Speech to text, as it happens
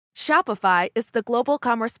Shopify is the global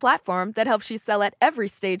commerce platform that helps you sell at every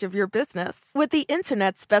stage of your business. With the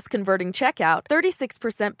internet's best converting checkout,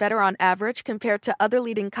 36% better on average compared to other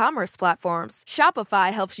leading commerce platforms,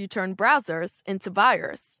 Shopify helps you turn browsers into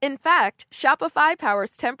buyers. In fact, Shopify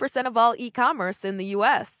powers 10% of all e-commerce in the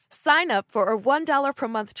U.S. Sign up for a $1 per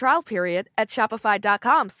month trial period at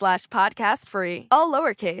shopify.com/podcast free. All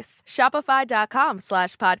lowercase,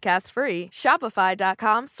 shopify.com/podcast free,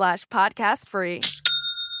 shopify.com/podcast free.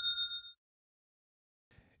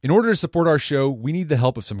 In order to support our show, we need the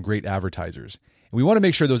help of some great advertisers. And we want to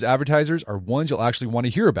make sure those advertisers are ones you'll actually want to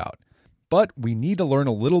hear about. But we need to learn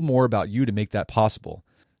a little more about you to make that possible.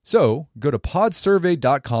 So go to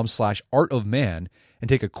podsurvey.com/artofman and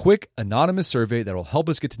take a quick anonymous survey that will help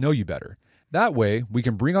us get to know you better. That way, we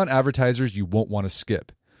can bring on advertisers you won't want to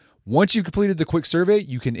skip. Once you've completed the quick survey,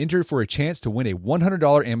 you can enter for a chance to win a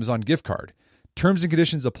 $100 Amazon gift card. Terms and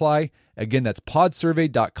conditions apply. Again, that's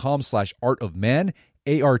podsurvey.com/artofman,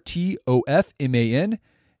 ARTOFMAN,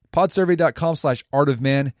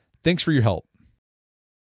 podsurvey.com/artofman. Thanks for your help.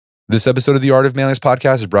 This episode of the Art of Manliness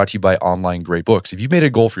podcast is brought to you by Online Great Books. If you've made a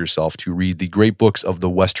goal for yourself to read the great books of the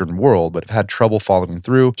Western world, but have had trouble following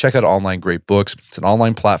through, check out Online Great Books. It's an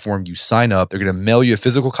online platform. You sign up. They're going to mail you a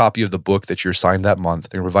physical copy of the book that you're assigned that month.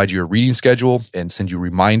 They're going to provide you a reading schedule and send you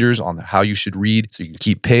reminders on how you should read so you can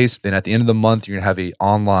keep pace. Then at the end of the month, you're going to have an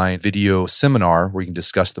online video seminar where you can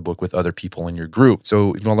discuss the book with other people in your group.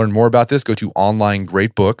 So if you want to learn more about this, go to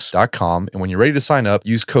onlinegreatbooks.com. And when you're ready to sign up,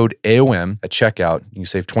 use code AOM at checkout. You can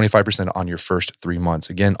save 25% on your first 3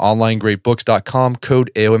 months. Again, onlinegreatbooks.com,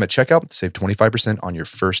 code AOM at checkout to save 25% on your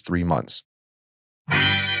first 3 months.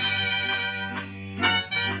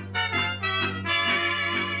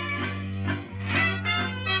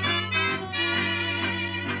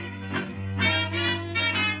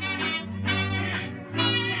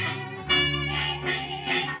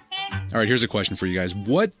 All right, here's a question for you guys.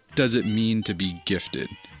 What does it mean to be gifted?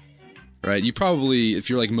 Right, you probably,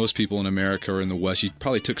 if you're like most people in America or in the West, you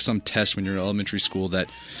probably took some test when you're in elementary school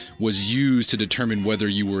that was used to determine whether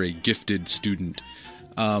you were a gifted student.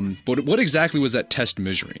 But what exactly was that test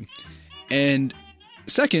measuring? And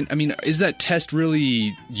second, I mean, is that test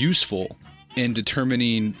really useful in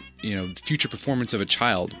determining, future performance of a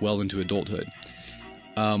child well into adulthood?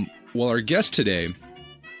 Well, our guest today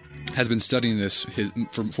has been studying this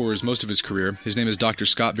for most of his career. His name is Dr.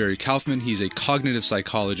 Scott Barry Kaufman. He's a cognitive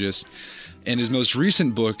psychologist, and his most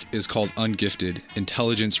recent book is called Ungifted,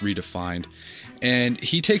 Intelligence Redefined. And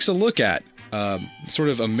he takes a look at sort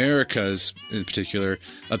of America's, in particular,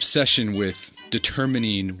 obsession with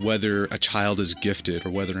determining whether a child is gifted or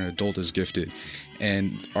whether an adult is gifted,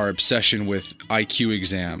 and our obsession with IQ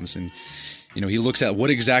exams. And, he looks at what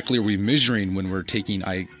exactly are we measuring when we're taking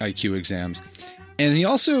IQ exams. And he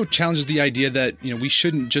also challenges the idea that, we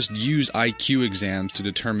shouldn't just use IQ exams to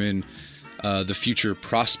determine the future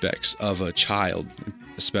prospects of a child,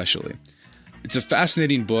 especially. It's a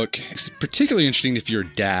fascinating book. It's particularly interesting if you're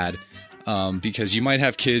a dad, because you might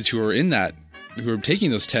have kids who are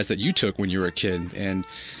taking those tests that you took when you were a kid. And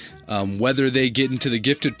whether they get into the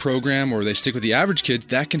gifted program or they stick with the average kids,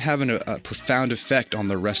 that can have a profound effect on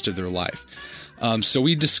the rest of their life. So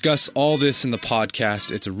we discuss all this in the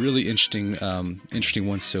podcast. It's a really interesting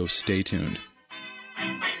one, so stay tuned.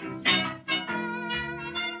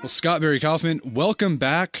 Well, Scott Barry Kaufman, welcome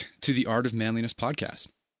back to the Art of Manliness podcast.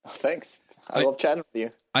 Oh, thanks. I love chatting with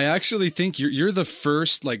you. I actually think you're the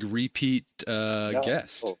first repeat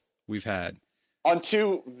guest we've had. On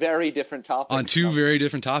two very different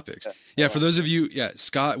topics. Yeah, for those of you,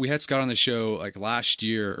 Scott, we had Scott on the show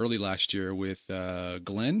early last year with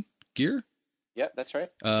Glenn Gear. Yeah, that's right.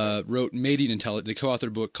 Wrote Mating Intelligence. They co-authored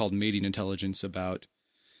a book called Mating Intelligence about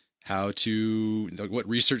what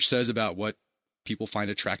research says about what people find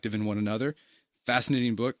attractive in one another.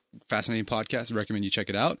 Fascinating book, fascinating podcast. I recommend you check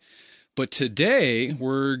it out. But today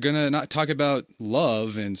we're going to not talk about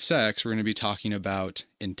love and sex. We're going to be talking about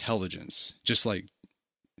intelligence,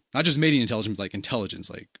 not just mating intelligence, but intelligence,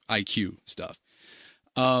 IQ stuff.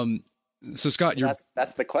 So Scott,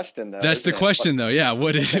 that's the question though. That's the question though. Yeah.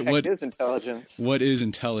 What is intelligence? What is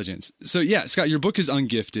intelligence? So yeah, Scott, your book is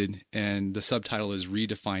Ungifted and the subtitle is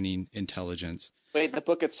Redefining Intelligence. Wait, the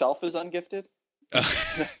book itself is Ungifted?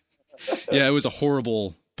 Yeah, it was a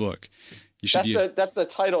horrible book. That's the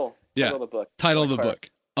title. Yeah. Title of the book. Title of the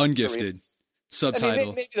book. Ungifted.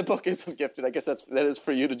 Subtitle. Maybe the book is Ungifted. I guess that is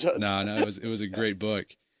for you to judge. No, it was a great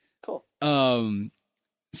book. Cool.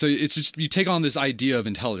 So it's just, you take on this idea of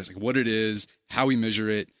intelligence, what it is, how we measure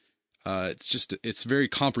it. It's very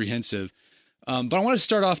comprehensive. But I want to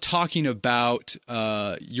start off talking about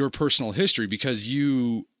your personal history because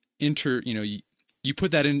you you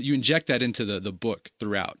put that in, you inject that into the book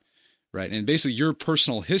throughout, right? And basically your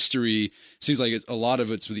personal history seems like a lot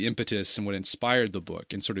of it's the impetus and what inspired the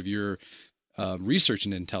book and sort of your research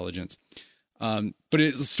into intelligence. But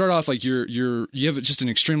it start off like you have just an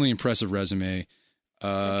extremely impressive resume.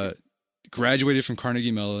 Graduated from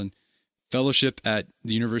Carnegie Mellon, fellowship at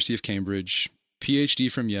the University of Cambridge, PhD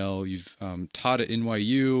from Yale. You've taught at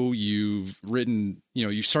NYU. You've written,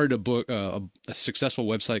 you started a book, a successful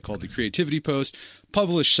website called The Creativity Post,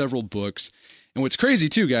 published several books. And what's crazy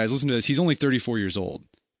too, guys, listen to this. He's only 34 years old.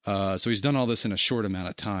 So he's done all this in a short amount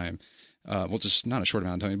of time. Well, just not a short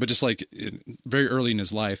amount of time, but just like very early in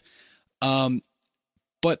his life.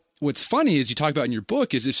 But what's funny is you talk about in your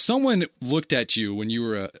book is if someone looked at you when you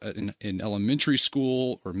were in elementary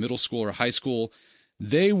school or middle school or high school,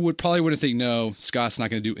 they wouldn't think, no, Scott's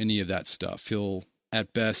not going to do any of that stuff. He'll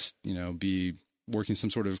at best, be working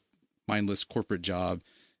some sort of mindless corporate job.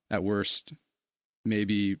 At worst,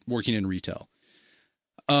 maybe working in retail.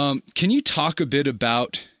 Can you talk a bit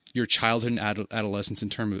about your childhood and adolescence in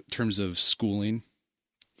terms of schooling?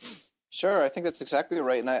 Sure. I think that's exactly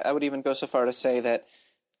right. And I would even go so far to say that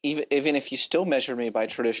even if you still measure me by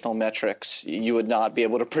traditional metrics, you would not be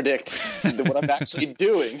able to predict what I'm actually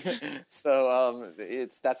doing. So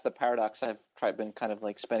that's the paradox I've been kind of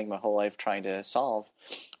like spending my whole life trying to solve.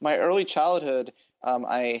 My early childhood,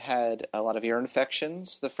 I had a lot of ear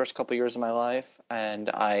infections the first couple of years of my life, and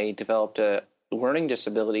I developed a learning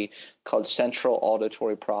disability called central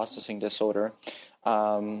auditory processing disorder,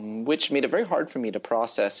 which made it very hard for me to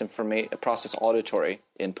process auditory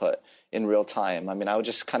input in real time. I mean, I would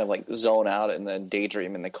just kind of like zone out in the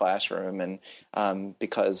daydream in the classroom, and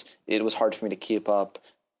because it was hard for me to keep up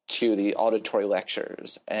to the auditory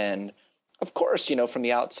lectures. And of course, from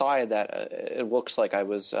the outside, that it looks like I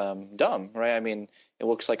was dumb, right? I mean, it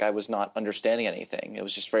looks like I was not understanding anything. It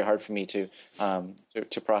was just very hard for me to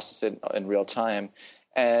process it in real time.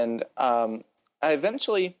 And I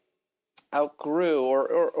eventually outgrew,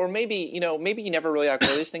 or maybe maybe you never really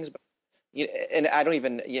outgrow these things, but and I don't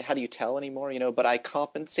even, how do you tell anymore? But I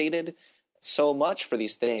compensated so much for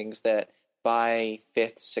these things that by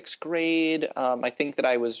 5th, 6th grade, I think that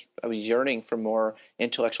I was yearning for more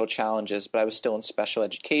intellectual challenges, but I was still in special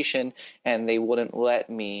education, and they wouldn't let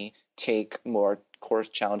me take more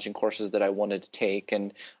challenging courses that I wanted to take.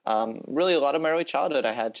 And really, a lot of my early childhood,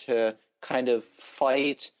 I had to kind of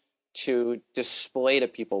fight to display to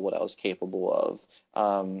people what I was capable of,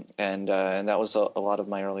 and that was a lot of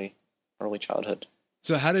my early childhood.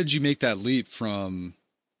 So how did you make that leap from,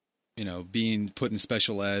 being put in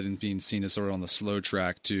special ed and being seen as sort of on the slow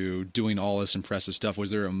track to doing all this impressive stuff? Was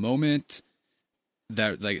there a moment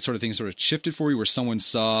that like sort of things sort of shifted for you where someone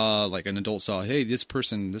saw, like an adult saw, hey, this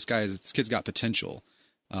kid's got potential?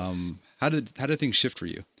 How did things shift for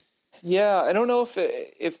you? Yeah, I don't know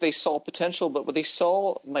if they saw potential, but they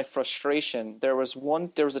saw my frustration. There was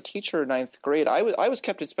a teacher in 9th grade. I was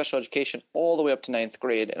kept in special education all the way up to 9th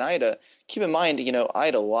grade, and I had to keep in mind, I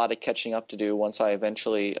had a lot of catching up to do once I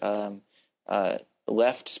eventually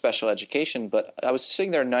left special education. But I was sitting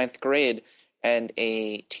there in 9th grade, and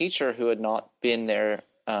a teacher who had not been there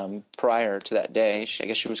prior to that day, I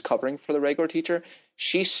guess she was covering for the regular teacher.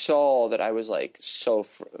 She saw that I was like so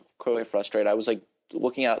clearly frustrated. I was like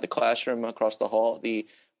looking out at the classroom across the hall, the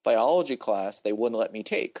biology class they wouldn't let me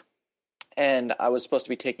take. And I was supposed to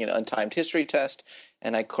be taking an untimed history test,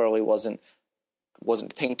 and I clearly wasn't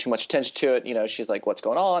paying too much attention to it. She's like, what's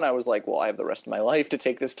going on? I was like, well, I have the rest of my life to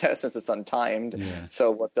take this test since it's untimed. Yeah. So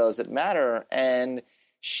what does it matter? And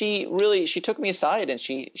she took me aside, and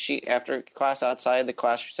she after class, outside the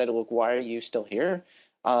class, she said, look, why are you still here?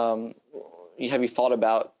 Have you thought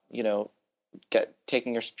about,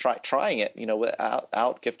 trying it,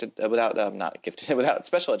 without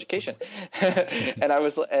special education. and I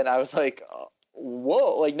was like,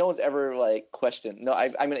 whoa, like no one's ever like questioned. No,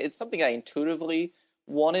 I mean, it's something I intuitively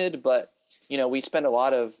wanted, but we spend a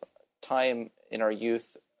lot of time in our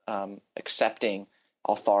youth accepting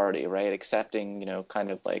authority, right? Accepting,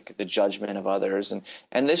 kind of like the judgment of others.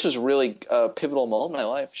 And this was really a pivotal moment in my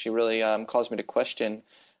life. She really caused me to question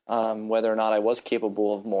whether or not I was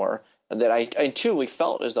capable of more. That I intuitively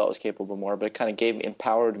felt as though I was capable of more, but it kind of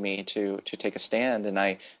empowered me to take a stand. And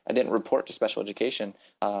I didn't report to special education.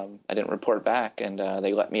 I didn't report back, and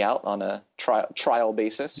they let me out on a trial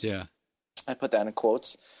basis. Yeah, I put that in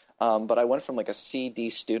quotes. But I went from like a C/D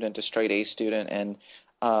student to straight A student, and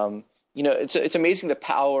it's amazing the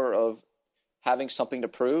power of having something to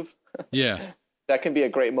prove. Yeah, that can be a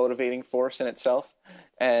great motivating force in itself.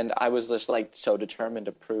 And I was just like so determined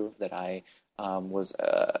to prove that I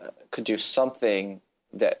could do something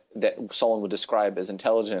that someone would describe as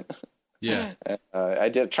intelligent. Yeah.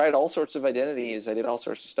 Tried all sorts of identities. I did all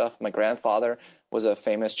sorts of stuff. My grandfather was a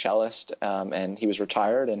famous cellist, and he was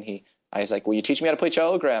retired. And I was like, "Will you teach me how to play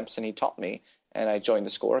cello, Gramps?" And he taught me. And I joined the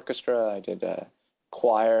school orchestra. I did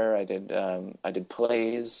choir. I did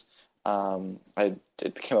plays.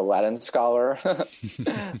 Became a Latin scholar.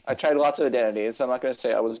 I tried lots of identities. I'm not going to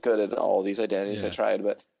say I was good at all these identities I tried,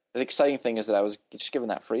 but the exciting thing is that I was just given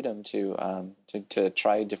that freedom to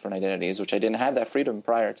try different identities, which I didn't have that freedom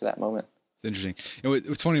prior to that moment. Interesting.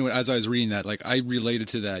 It's funny, as I was reading that, like I related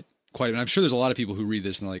to that quite, and I'm sure there's a lot of people who read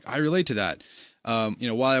this and they're like, I relate to that.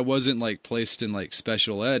 While I wasn't like placed in like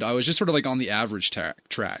special ed, I was just sort of like on the average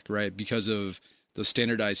track, right? Because of the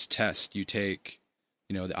standardized test you take,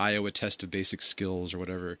 the Iowa test of basic skills or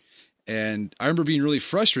whatever. And I remember being really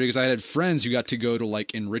frustrated because I had friends who got to go to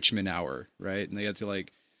like enrichment hour, right? And they got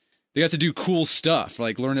to do cool stuff,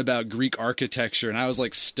 like learn about Greek architecture. And I was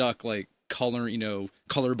like stuck like color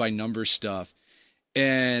by number stuff.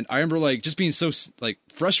 And I remember like just being so like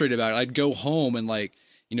frustrated about it. I'd go home and like,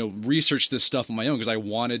 research this stuff on my own because I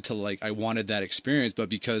wanted that experience. But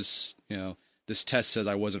because, this test says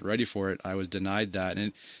I wasn't ready for it, I was denied that.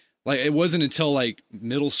 And like, it wasn't until like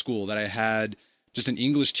middle school that I had just an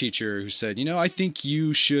English teacher who said, I think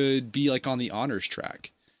you should be like on the honors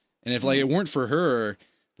track. And if like it weren't for her,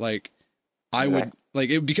 like I would like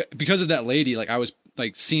it because of that lady, like I was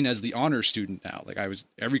like seen as the honor student now. Like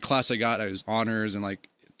every class I got, I was honors, and like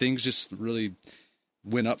things just really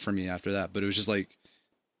went up for me after that. But it was just like,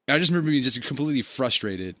 I just remember being just completely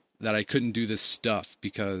frustrated that I couldn't do this stuff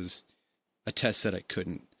because a test said I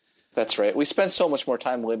couldn't. That's right. We spend so much more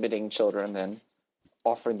time limiting children than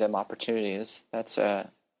offering them opportunities. It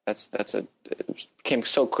became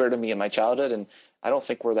so clear to me in my childhood, and I don't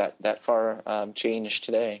think we're that far changed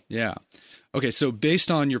today. Yeah. Okay. So based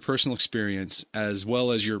on your personal experience, as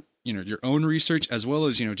well as your own research, as well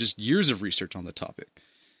as, just years of research on the topic,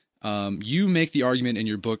 you make the argument in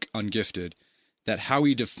your book, Ungifted, that how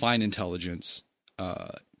we define intelligence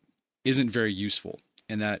isn't very useful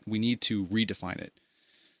and that we need to redefine it.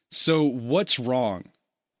 So what's wrong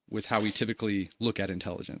with how we typically look at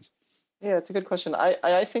intelligence? Yeah, it's a good question.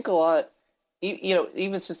 I think a lot,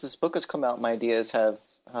 even since this book has come out, my ideas have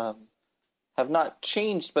not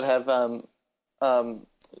changed, but have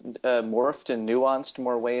morphed in nuanced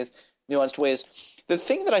ways. The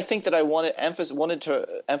thing that I think that I wanted to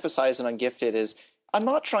emphasize in Ungifted is I'm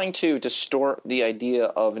not trying to distort the idea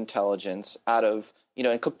of intelligence out of,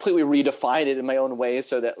 and completely redefine it in my own way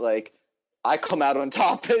so that like I come out on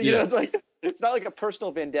top. It's like, it's not like a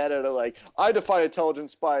personal vendetta to like, I define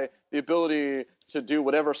intelligence by the ability to do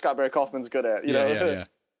whatever Barry Kaufman's good at, Yeah.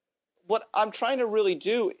 What I'm trying to really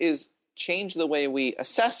do is change the way we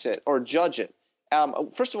assess it or judge it.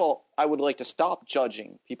 First of all, I would like to stop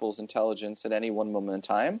judging people's intelligence at any one moment in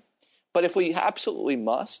time. But if we absolutely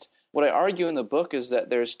must, what I argue in the book is that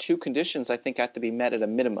there's two conditions I think have to be met at a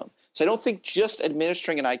minimum. So I don't think just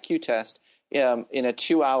administering an IQ test in a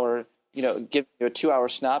 2-hour, give you a 2-hour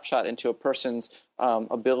snapshot into a person's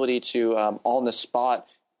ability to on the spot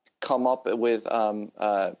come up with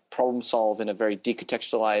problem solve in a very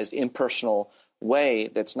decontextualized, impersonal way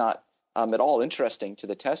that's not at all interesting to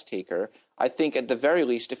the test taker. I think at the very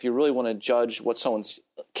least, if you really want to judge what someone's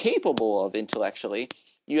capable of intellectually,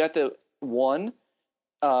 you have to, one,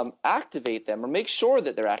 activate them or make sure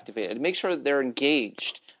that they're activated, make sure that they're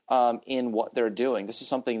engaged in what they're doing. This is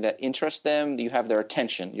something that interests them. You have their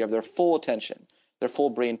attention. You have their full attention, their full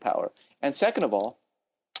brain power. And second of all,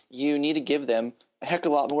 you need to give them a heck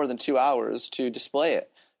of a lot more than 2 hours to display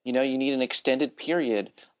it. You need an extended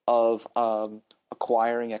period of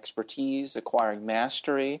acquiring expertise, acquiring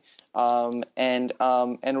mastery, and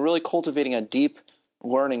really cultivating a deep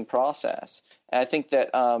learning process. And I think that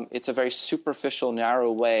it's a very superficial,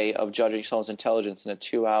 narrow way of judging someone's intelligence in a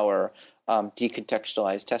 2-hour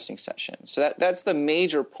decontextualized testing session. So that's the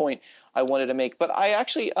major point I wanted to make. But I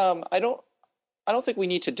actually I don't think we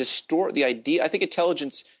need to distort the idea. I think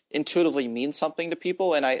intelligence intuitively means something to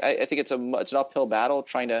people, and I think it's an uphill battle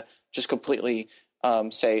trying to just completely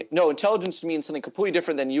say, no, intelligence means something completely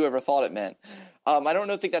different than you ever thought it meant. I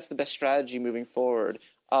don't think that's the best strategy moving forward.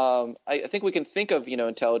 I think we can think of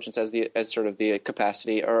intelligence as sort of the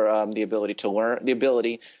capacity or the ability to learn,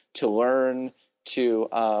 to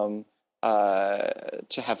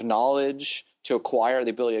have knowledge, to acquire,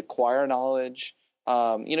 the ability to acquire knowledge.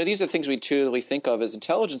 These are things we intuitively think of as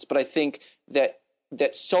intelligence, but I think that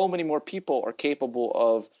so many more people are capable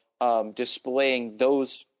of displaying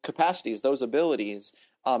those capacities, those abilities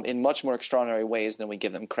in much more extraordinary ways than we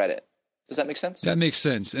give them credit. Does that make sense? That makes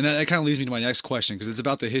sense. And that kind of leads me to my next question, because it's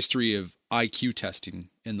about the history IQ testing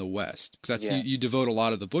in the West, because that's Yeah. you devote a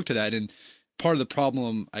lot of the book to that. And part of the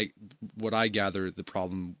problem, what I gather, the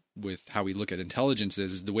problem with how we look at intelligence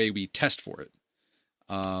is the way we test for it.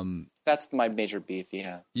 That's my major beef.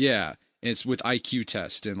 Yeah. Yeah, it's with IQ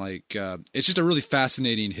tests, and like it's just a really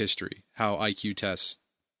fascinating history how IQ tests,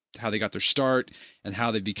 how they got their start, and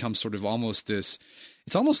how they become sort of almost this.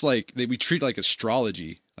 It's almost like we treat like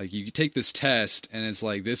astrology. Like you take this test, and it's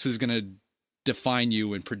like this is going to define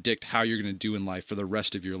you and predict how you're going to do in life for the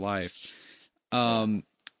rest of your life.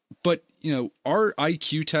 But you know, are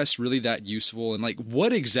IQ tests really that useful? And like,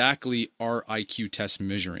 what exactly are IQ tests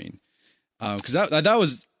measuring? Because that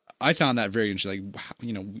was, I found that very interesting. Like,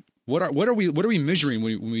 you know, what are we measuring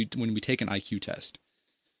when we take an IQ test?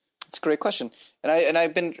 It's a great question, and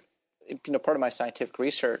I've been, you know, part of my scientific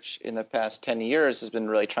research in the past 10 years has been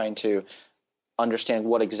really trying to understand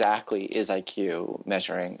what exactly is IQ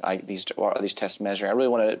measuring. These tests measuring. I really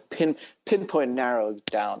want to pinpoint and narrow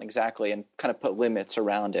down exactly and kind of put limits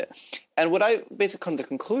around it. And what I basically come to the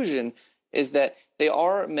conclusion is that they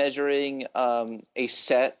are measuring a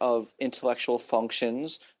set of intellectual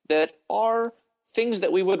functions that are things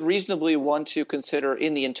that we would reasonably want to consider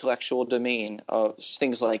in the intellectual domain of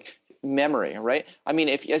things like memory, right? I mean,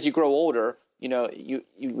 as you grow older, you know,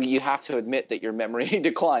 you have to admit that your memory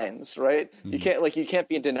declines, right? Mm-hmm. You can't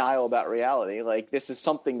be in denial about reality. Like, this is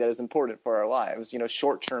something that is important for our lives. You know,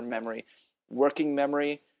 short-term memory, working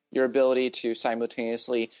memory, your ability to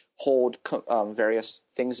simultaneously hold various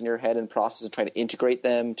things in your head and process and try to integrate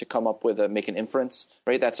them to come up with make an inference,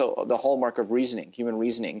 right? That's the hallmark of reasoning. Human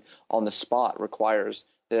reasoning on the spot requires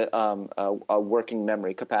a working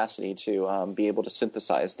memory capacity to be able to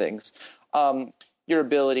synthesize things. Your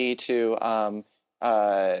ability to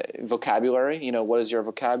vocabulary, you know, what is your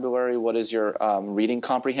vocabulary? What is your reading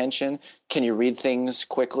comprehension? Can you read things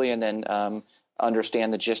quickly and then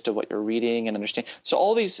understand the gist of what you're reading and understand? So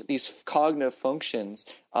all these cognitive functions,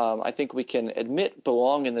 I think we can admit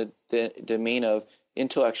belong in the domain of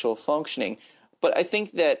intellectual functioning. But I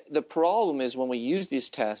think that the problem is when we use these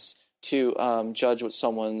tests to judge what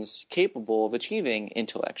someone's capable of achieving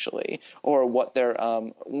intellectually, or what they're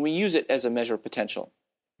when we use it as a measure of potential.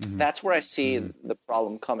 Mm-hmm. That's where I see the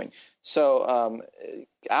problem coming. So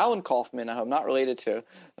Alan Kaufman, I'm not related to,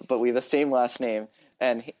 but we have the same last name.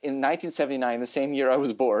 And in 1979, the same year I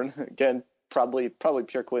was born, again, probably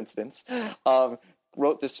pure coincidence,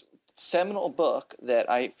 wrote this seminal book that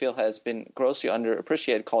I feel has been grossly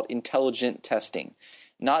underappreciated called Intelligent Testing.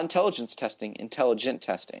 Not intelligence testing, intelligent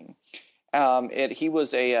testing. He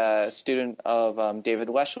was a student of David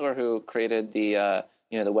Wechsler, who created the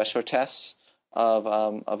Wechsler tests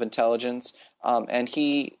of intelligence, and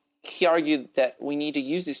he argued that we need to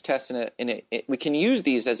use these tests we can use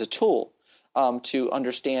these as a tool to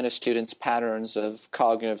understand a student's patterns of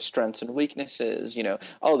cognitive strengths and weaknesses. You know,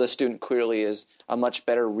 the student clearly is a much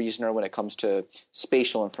better reasoner when it comes to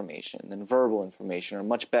spatial information than verbal information, or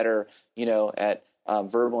much better, you know, at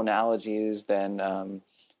verbal analogies than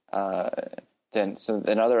other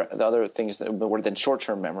things than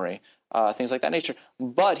short-term memory, things like that nature.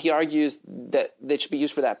 But he argues that they should be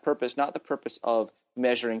used for that purpose, not the purpose of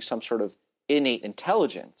measuring some sort of innate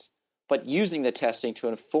intelligence, but using the testing to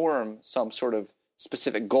inform some sort of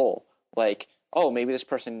specific goal. Like, maybe this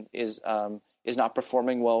person is not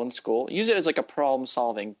performing well in school. Use it as like a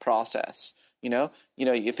problem-solving process. You know,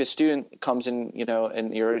 if a student comes in, you know,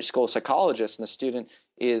 and you're a school psychologist and the student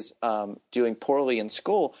is doing poorly in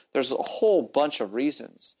school, there's a whole bunch of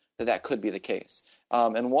reasons that could be the case.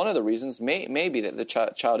 And one of the reasons may be that the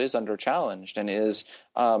child is under-challenged and is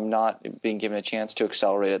not being given a chance to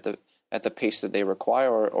accelerate at the pace that they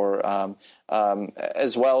require, or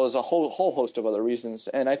as well as a whole host of other reasons.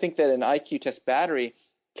 And I think that an IQ test battery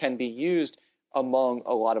can be used among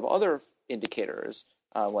a lot of other indicators,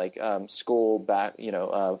 like school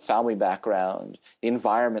family background, the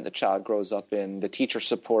environment the child grows up in, the teacher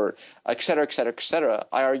support, et cetera, et cetera, et cetera.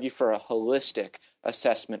 I argue for a holistic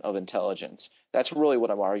assessment of intelligence. That's really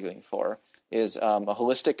what I'm arguing for, is a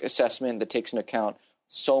holistic assessment that takes into account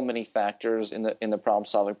so many factors in the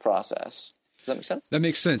problem-solving process. Does that make sense? That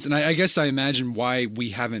makes sense. And I guess I imagine why we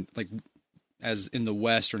haven't, like, as in the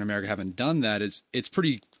West or in America, haven't done that is it's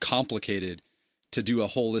pretty complicated to do a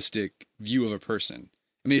holistic view of a person.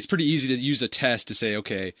 I mean, it's pretty easy to use a test to say,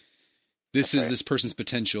 okay, this is this person's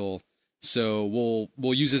potential, so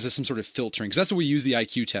we'll use this as some sort of filtering, because that's what we use the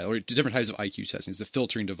IQ test, or different types of IQ testing. It's the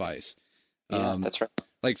filtering device. Yeah, that's right.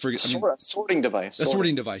 Like sorting device. A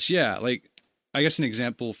sorting device, yeah. Like, I guess an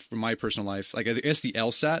example from my personal life, like I guess the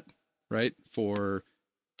LSAT, right, to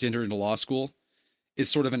enter into law school, is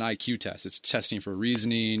sort of an IQ test. It's testing for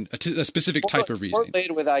reasoning, a specific type of reasoning.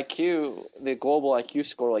 Correlated with IQ, the global IQ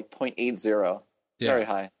score like 0.80, very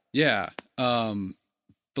high. Yeah. But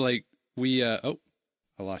like we, I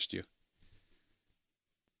lost you.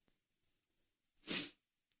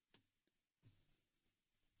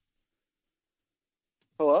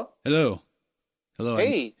 Hello? Hello.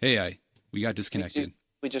 Hey. We got disconnected.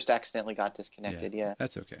 We just accidentally got disconnected. Yeah.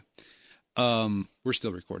 That's okay. We're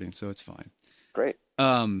still recording, so it's fine. Great.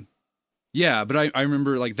 Yeah, but I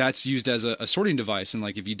remember like that's used as a sorting device. And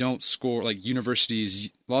like, if you don't score, like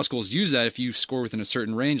universities, law schools use that. If you score within a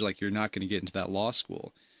certain range, like you're not going to get into that law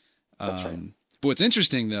school. That's right. But what's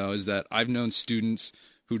interesting though, is that I've known students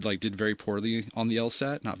who like did very poorly on the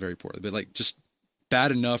LSAT, not very poorly, but like just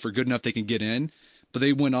bad enough or good enough they can get in. But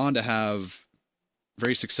they went on to have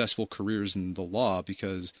very successful careers in the law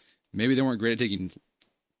because maybe they weren't great at taking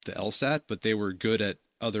the LSAT, but they were good at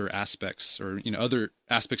other aspects or, you know, other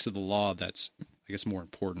aspects of the law that's, I guess, more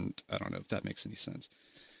important. I don't know if that makes any sense.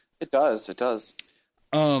 It does. It does.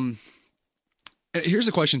 Here's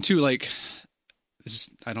a question too. Like,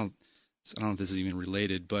 I don't know if this is even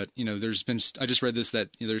related, but you know, I just read this, that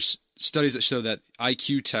you know, there's studies that show that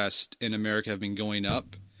IQ tests in America have been going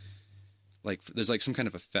up. Like there's like some kind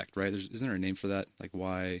of effect, right? Isn't there a name for that? Like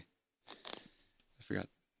why? I forgot.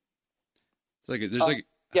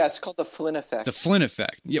 Yeah, it's called the Flynn effect. The Flynn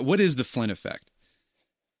effect. Yeah. What is the Flynn effect?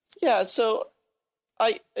 Yeah. So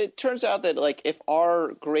it turns out that like if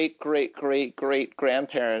our great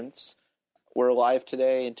grandparents were alive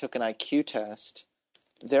today and took an IQ test,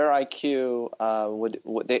 their IQ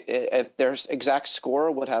if their exact score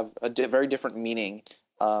would have a very different meaning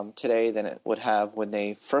today than it would have when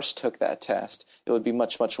they first took that test. It would be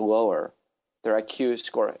much, much lower, their IQ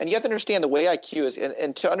score. And you have to understand the way IQ is,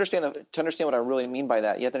 and to understand what I really mean by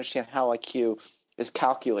that, you have to understand how IQ is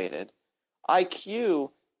calculated.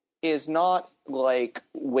 IQ is not like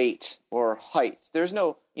weight or height. There's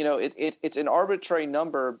no, it's an arbitrary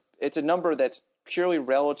number. It's a number that's purely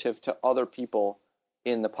relative to other people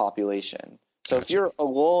in the population. So if you're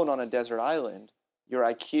alone on a desert island, your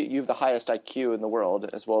IQ, you have the highest IQ in the world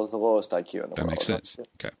as well as the lowest IQ in the world. That makes sense.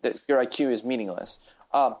 Okay. Your IQ is meaningless.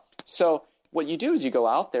 So what you do is you go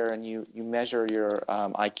out there and you measure your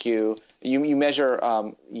IQ. You measure,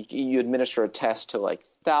 you administer a test to like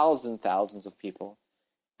thousands of people.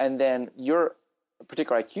 And then your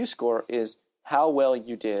particular IQ score is how well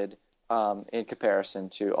you did in comparison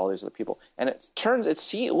to all these other people. And it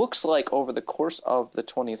looks like over the course of the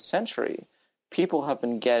 20th century, people have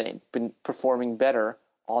been performing better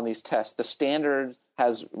on these tests. The standard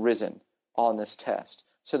has risen on this test,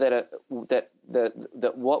 so that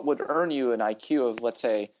what would earn you an IQ of, let's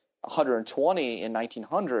say, 120 in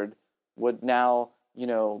 1900 would now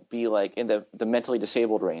be like in the mentally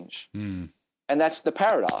disabled range. And that's the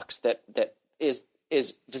paradox. That is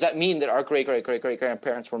does that mean that our great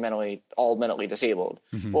grandparents were all mentally disabled?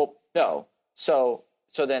 Mm-hmm. Well, no. So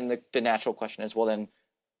then the natural question is, well then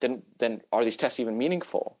are these tests even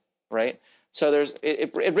meaningful, right? So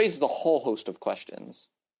it raises a whole host of questions.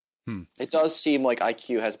 It does seem like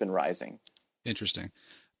IQ has been rising. Interesting.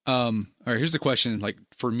 All right, here's the question, like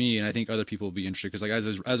for me, and I think other people will be interested, because like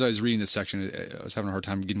as I was reading this section, I was having a hard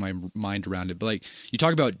time getting my mind around it. But like you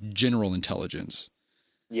talk about general intelligence.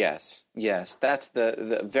 Yes, that's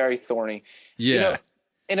the very thorny. Yeah,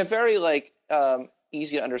 in a very like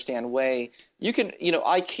easy to understand way, you can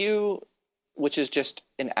IQ, which is just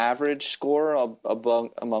an average score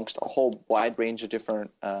amongst a whole wide range of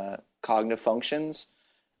different cognitive functions,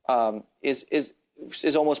 is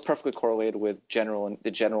almost perfectly correlated with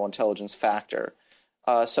the general intelligence factor.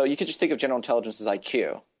 So you could just think of general intelligence as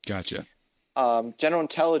IQ. Gotcha. General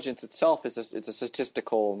intelligence itself is a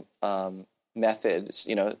statistical method,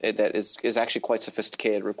 that is actually quite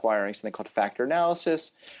sophisticated, requiring something called factor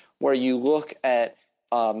analysis, where you look at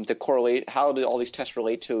how do all these tests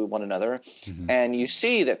relate to one another, mm-hmm. and you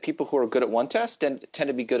see that people who are good at one test tend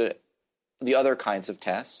to be good at the other kinds of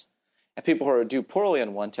tests, and people who do poorly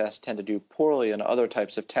on one test tend to do poorly on other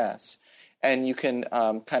types of tests, and you can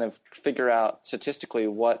kind of figure out statistically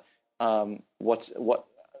what's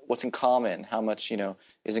in common, how much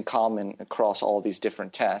is in common across all these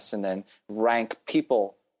different tests, and then rank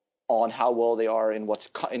people on how well they are in what's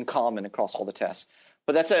in common across all the tests.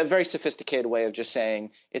 But that's a very sophisticated way of just saying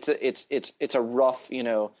it's a rough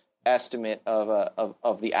estimate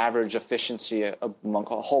of the average efficiency among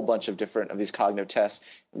a whole bunch of different of these cognitive tests.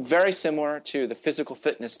 Very similar to the physical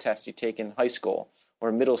fitness test you take in high school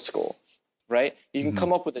or middle school, right? You can mm-hmm.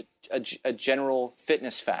 come up with a general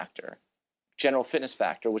fitness factor,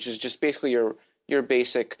 which is just basically your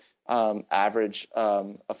basic average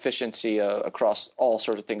efficiency across all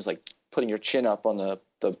sorts of things, like putting your chin up on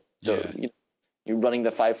you're running the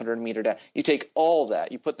 500-meter dash. You take all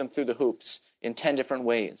that, you put them through the hoops in 10 different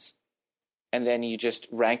ways, and then you just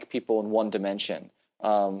rank people in one dimension,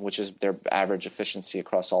 which is their average efficiency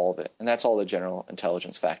across all of it. And that's all the general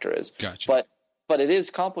intelligence factor is. Gotcha. But it is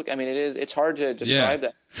complicated. I mean, it's hard to describe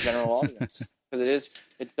that to the general audience, because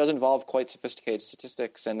it does involve quite sophisticated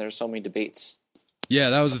statistics, and there's so many debates. Yeah,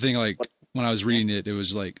 that was the thing. Like when I was reading it, it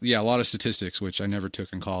was like, a lot of statistics, which I never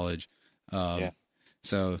took in college.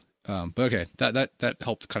 So, but okay, that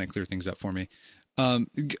helped kind of clear things up for me.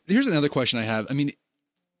 Here's another question I have. I mean,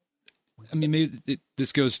 maybe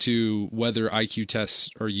this goes to whether IQ tests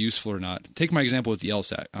are useful or not. Take my example with the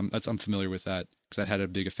LSAT. I'm familiar with that because that had a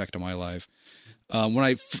big effect on my life. I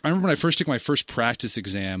remember when I first took my first practice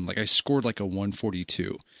exam, like I scored like a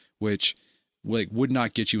 142, which like would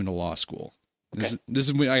not get you into law school. This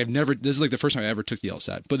is when this is like the first time I ever took the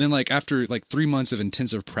LSAT. But then like after like 3 months of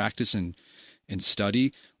intensive practice and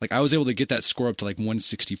study, like I was able to get that score up to like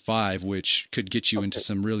 165, which could get you into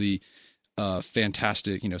some really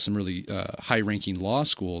fantastic, some really high ranking law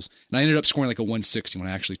schools. And I ended up scoring like a 160 when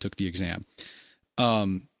I actually took the exam.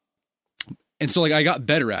 And so like I got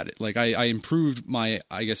better at it. Like I improved my,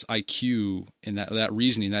 I guess, IQ in that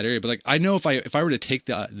reasoning in that area. But like I know if I were to take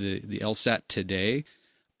the LSAT today,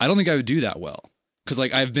 I don't think I would do that well. Cause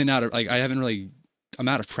like I'm out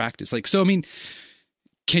of practice. Like, so, I mean,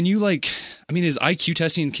 can you is IQ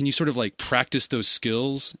testing, can you sort of like practice those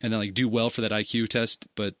skills and then like do well for that IQ test,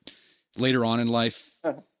 but later on in life,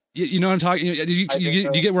 you know what I'm talking, do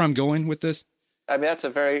you get where I'm going with this? I mean, it's a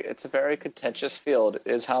very contentious field,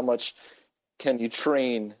 is how much can you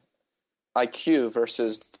train IQ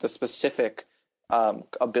versus the specific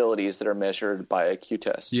abilities that are measured by IQ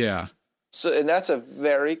tests. Yeah. So, and that's a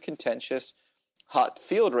very contentious, hot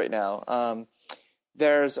field right now.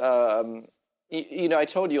 There's, I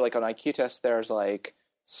told you, like on IQ tests, there's like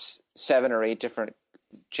 7 or 8 different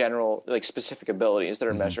general, like specific abilities that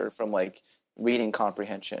are measured, from like reading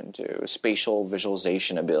comprehension to spatial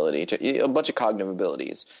visualization ability to a bunch of cognitive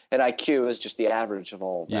abilities. And IQ is just the average of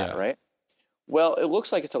all of that, right? Well, it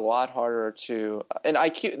looks like it's a lot harder to, and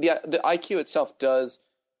IQ, the IQ itself does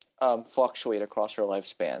fluctuate across your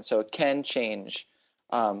lifespan, so it can change.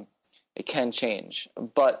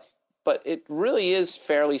 But it really is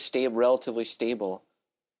fairly stable, relatively stable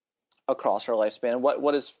across our lifespan.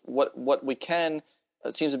 What we can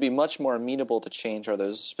seems to be much more amenable to change are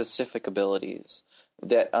those specific abilities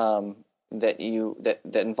that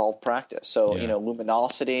involve practice. So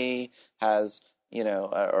luminosity has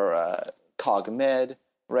or cogmed,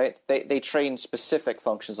 right? They train specific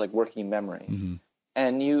functions like working memory,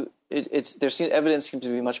 and evidence seems to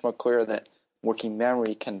be much more clear that working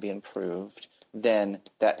memory can be improved than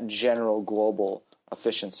that general global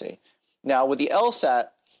efficiency. Now, with the LSAT,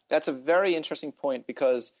 that's a very interesting point,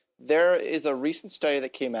 because there is a recent study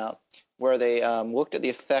that came out where they looked at the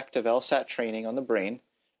effect of LSAT training on the brain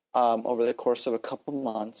over the course of a couple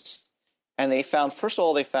months. And they found, first of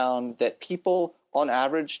all, that people on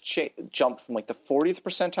average jumped from like the 40th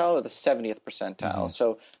percentile to the 70th percentile.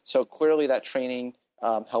 So clearly that training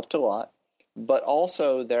helped a lot. But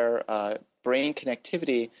also their brain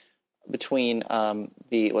connectivity between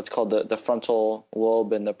what's called the frontal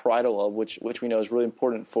lobe and the parietal lobe, which we know is really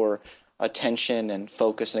important for attention and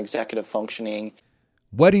focus and executive functioning.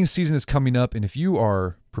 Wedding season is coming up, and if you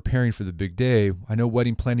are preparing for the big day, I know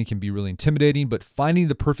wedding planning can be really intimidating, but finding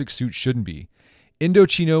the perfect suit shouldn't be.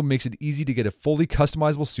 Indochino makes it easy to get a fully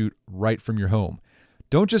customizable suit right from your home.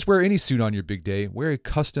 Don't just wear any suit on your big day, wear a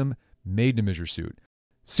custom made-to-measure suit.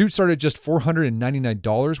 Suits start at just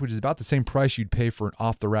 $499, which is about the same price you'd pay for an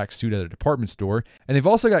off-the-rack suit at a department store. And they've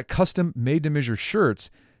also got custom made-to-measure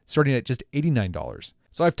shirts starting at just $89.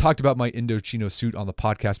 So I've talked about my Indochino suit on the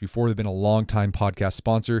podcast before. They've been a long-time podcast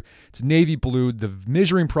sponsor. It's navy blue. The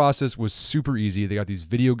measuring process was super easy. They got these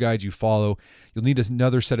video guides you follow. You'll need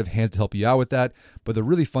another set of hands to help you out with that. But the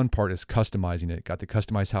really fun part is customizing it. Got to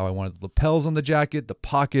customize how I wanted the lapels on the jacket, the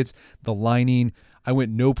pockets, the lining. I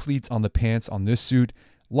went no pleats on the pants on this suit.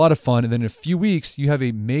 A lot of fun. And then in a few weeks, you have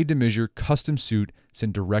a made-to-measure custom suit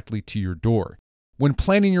sent directly to your door. When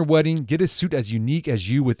planning your wedding, get a suit as unique as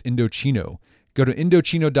you with Indochino. Go to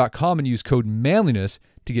Indochino.com and use code manliness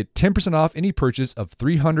to get 10% off any purchase of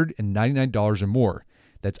 $399 or more.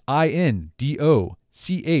 That's INDOCHINO.com,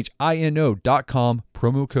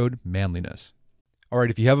 promo code manliness. All right,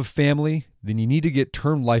 if you have a family, then you need to get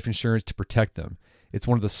term life insurance to protect them. It's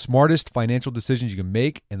one of the smartest financial decisions you can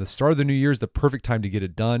make, and the start of the new year is the perfect time to get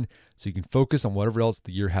it done so you can focus on whatever else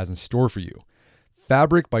the year has in store for you.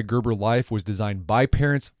 Fabric by Gerber Life was designed by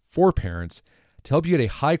parents for parents to help you get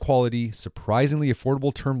a high-quality, surprisingly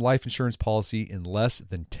affordable term life insurance policy in less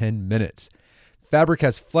than 10 minutes. Fabric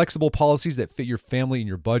has flexible policies that fit your family and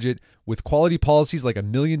your budget, with quality policies like $1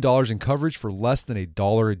 million in coverage for less than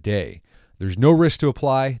 $1 a day. There's no risk to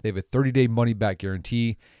apply. They have a 30-day money-back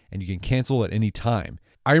guarantee, and you can cancel at any time.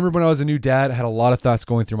 I remember when I was a new dad, I had a lot of thoughts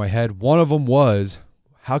going through my head. One of them was,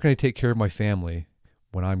 how can I take care of my family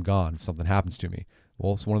when I'm gone if something happens to me?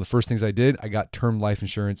 Well, so one of the first things I did, I got term life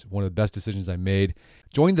insurance, one of the best decisions I made.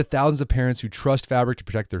 Join the thousands of parents who trust Fabric to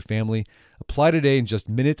protect their family. Apply today in just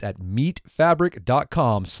minutes at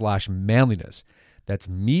meetfabric.com/manliness. That's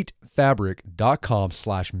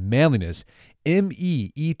meetfabric.com/manliness.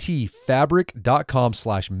 MEET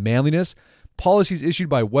fabric.com/manliness. Policies issued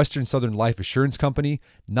by Western Southern Life Assurance Company,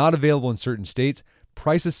 not available in certain states.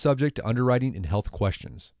 Prices subject to underwriting and health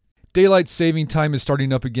questions. Daylight saving time is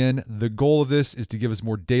starting up again. The goal of this is to give us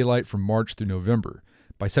more daylight from March through November.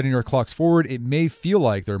 By setting our clocks forward, it may feel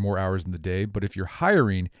like there are more hours in the day, but if you're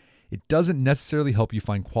hiring, it doesn't necessarily help you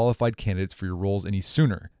find qualified candidates for your roles any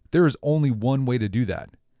sooner. There is only one way to do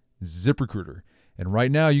that: ZipRecruiter. And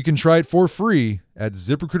right now you can try it for free at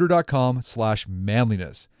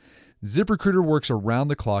ZipRecruiter.com/manliness. ZipRecruiter works around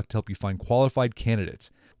the clock to help you find qualified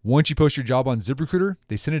candidates. Once you post your job on ZipRecruiter,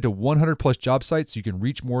 they send it to 100 plus job sites so you can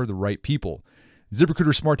reach more of the right people.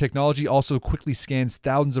 ZipRecruiter's smart technology also quickly scans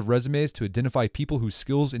thousands of resumes to identify people whose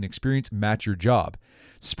skills and experience match your job.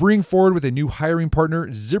 Spring forward with a new hiring partner,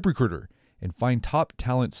 ZipRecruiter, and find top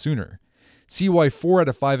talent sooner. See why 4 out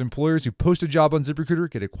of 5 employers who post a job on ZipRecruiter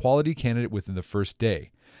get a quality candidate within the first day.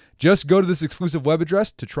 Just go to this exclusive web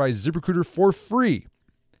address to try ZipRecruiter for free.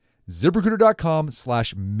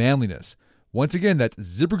 ZipRecruiter.com/manliness. Once again, that's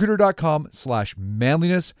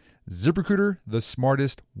ZipRecruiter.com/manliness. ZipRecruiter, the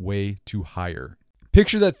smartest way to hire.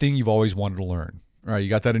 Picture that thing you've always wanted to learn. All right, you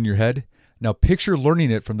got that in your head? Now picture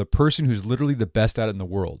learning it from the person who's literally the best at it in the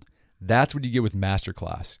world. That's what you get with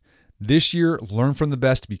Masterclass. This year, learn from the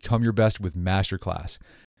best to become your best with Masterclass.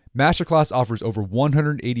 Masterclass offers over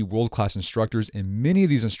 180 world-class instructors, and many of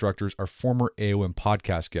these instructors are former AOM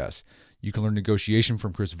podcast guests. You can learn negotiation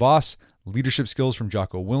from Chris Voss, leadership skills from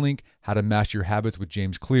Jocko Willink, how to master your habits with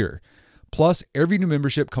James Clear. Plus, every new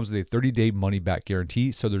membership comes with a 30-day money-back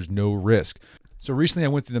guarantee, so there's no risk. So recently I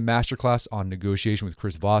went through the masterclass on negotiation with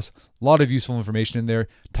Chris Voss. A lot of useful information in there.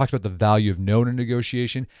 Talked about the value of no in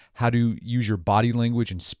negotiation, how to use your body language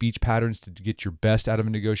and speech patterns to get your best out of a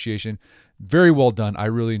negotiation. Very well done. I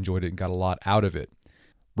really enjoyed it and got a lot out of it.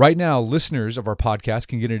 Right now, listeners of our podcast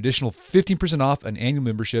can get an additional 15% off an annual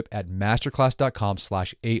membership at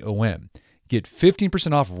masterclass.com/AOM. Get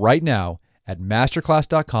 15% off right now at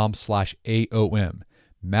masterclass.com/AOM.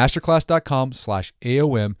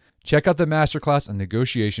 Masterclass.com/AOM. Check out the masterclass on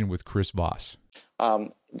negotiation with Chris Voss.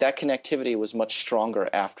 That connectivity was much stronger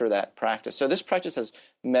after that practice. So this practice has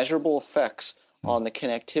measurable effects on the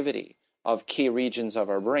connectivity of key regions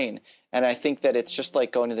of our brain. And I think that it's just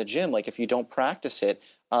like going to the gym. Like if you don't practice it,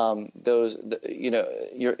 you're going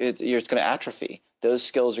to atrophy. Those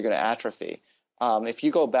skills are going to atrophy. If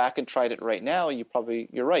you go back and tried it right now,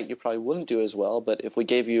 you're right. You probably wouldn't do as well. But if we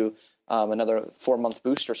gave you another 4-month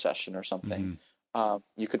booster session or something,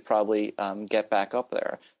 you could probably get back up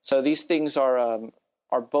there. So these things are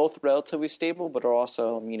both relatively stable, but are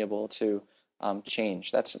also amenable to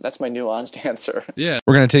change. That's my nuanced answer. Yeah.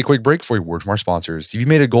 We're going to take a quick break for a word from our sponsors. If you've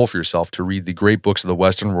made a goal for yourself to read the great books of the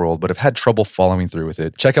Western world, but have had trouble following through with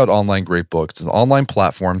it, check out Online Great Books. It's an online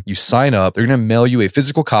platform. You sign up. They're going to mail you a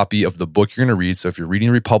physical copy of the book you're going to read. So if you're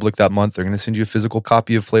reading Republic that month, they're going to send you a physical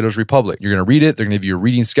copy of Plato's Republic. You're going to read it. They're going to give you a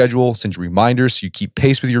reading schedule, send you reminders so you keep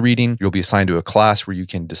pace with your reading. You'll be assigned to a class where you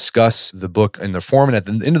can discuss the book in the forum. And at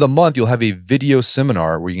the end of the month, you'll have a video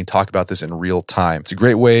seminar where you can talk about this in real time. It's a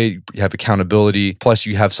great way. You have accountability. Plus,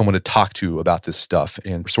 you have someone to talk to about this stuff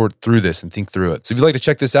and sort through this and think through it. So if you'd like to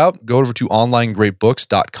check this out, go over to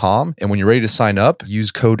onlinegreatbooks.com. And when you're ready to sign up,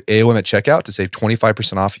 use code AOM at checkout to save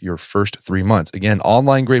 25% off your first 3 months. Again,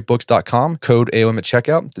 onlinegreatbooks.com, code AOM at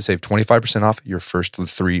checkout to save 25% off your first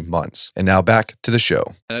 3 months. And now back to the show.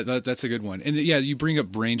 That's a good one. And yeah, you bring up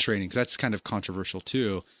brain training because that's kind of controversial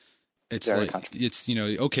too. It's Very like, it's,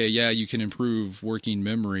 okay, yeah, you can improve working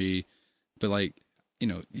memory, but like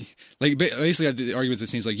basically the arguments it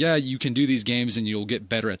seems like, yeah, you can do these games and you'll get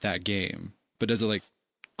better at that game, but does it like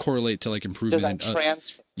correlate to like improvement? Does that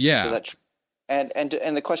transfer? Yeah. Does that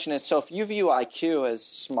and the question is, so if you view IQ as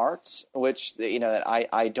smarts, which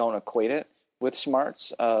I don't equate it with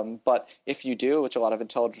smarts, but if you do, which a lot of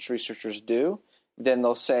intelligence researchers do, then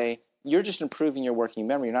they'll say you're just improving your working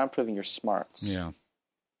memory, you're not improving your smarts. Yeah.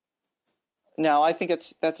 Now I think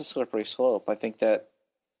that's a slippery slope. I think that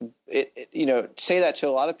say that to a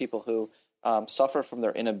lot of people who suffer from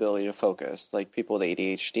their inability to focus, like people with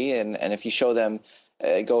ADHD. And if you show them,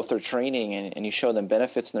 go through training and you show them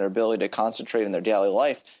benefits in their ability to concentrate in their daily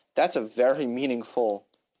life, that's a very meaningful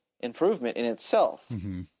improvement in itself.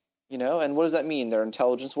 Mm-hmm. And what does that mean? Their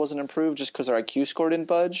intelligence wasn't improved just because their IQ score didn't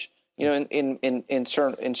budge. In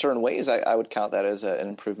certain ways, I would count that as an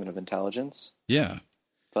improvement of intelligence. Yeah.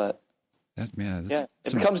 But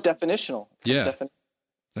it becomes definitional.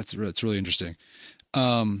 That's really interesting.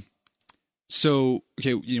 So,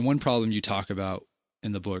 okay, one problem you talk about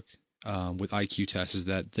in the book with IQ tests is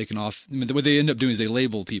that they can what they end up doing is they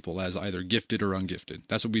label people as either gifted or ungifted.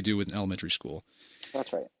 That's what we do in elementary school.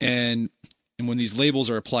 That's right. And when these labels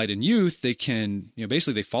are applied in youth, they can,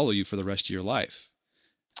 basically they follow you for the rest of your life.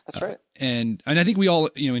 That's right. And I think we all,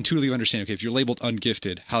 intuitively understand, okay, if you're labeled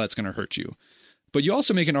ungifted, how that's going to hurt you. But you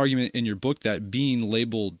also make an argument in your book that being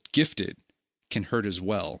labeled gifted can hurt as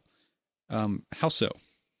well. How so?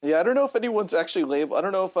 Yeah, I don't know if anyone's actually labeled. I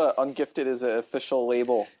don't know if ungifted is an official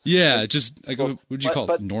label. Yeah, just like, what would you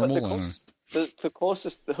call it? Normal? The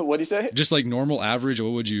closest, what do you say? Just like normal, average,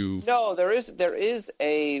 what would you? No, there is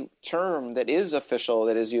a term that is official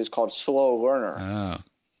that is used called slow learner,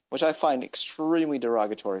 which I find extremely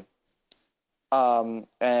derogatory. And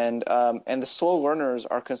the slow learners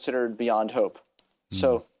are considered beyond hope.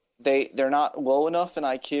 So they're not low enough in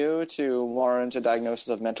IQ to warrant a diagnosis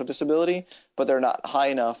of mental disability, but they're not high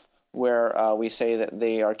enough where we say that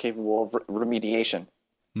they are capable of remediation.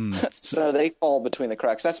 So they fall between the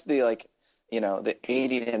cracks. That's the the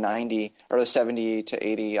 80 to 90 or the 70 to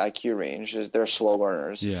 80 IQ range. They're slow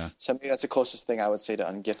learners. Yeah. So maybe that's the closest thing I would say to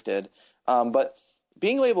ungifted. But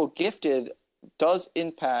being labeled gifted does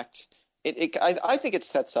impact it. I think it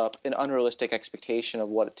sets up an unrealistic expectation of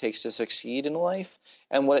what it takes to succeed in life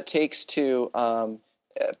and what it takes to,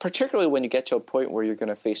 particularly when you get to a point where you're going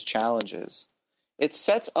to face challenges. It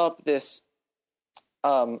sets up this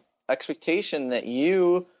expectation that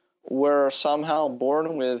you were somehow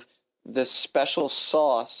born with this special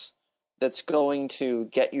sauce that's going to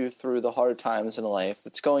get you through the hard times in life,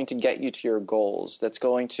 that's going to get you to your goals, that's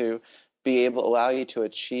going to be able to allow you to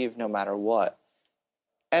achieve no matter what.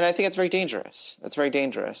 And I think it's very dangerous. It's very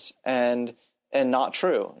dangerous and not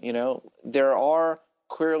true. There are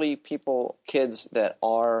clearly kids that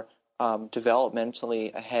are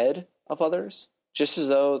developmentally ahead of others, just as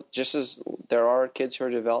there are kids who are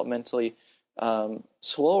developmentally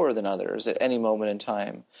slower than others at any moment in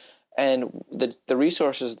time. And the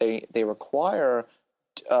resources they require,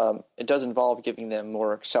 it does involve giving them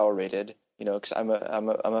more accelerated, because I'm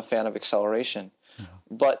a fan of acceleration.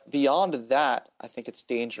 But beyond that, I think it's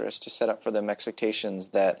dangerous to set up for them expectations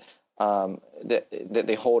that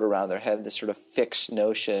they hold around their head, this sort of fixed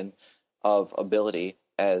notion of ability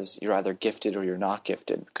as you're either gifted or you're not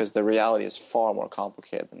gifted, because the reality is far more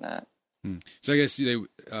complicated than that. So I guess what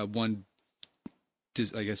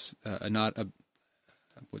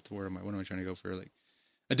am I trying to go for? Like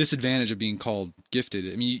a disadvantage of being called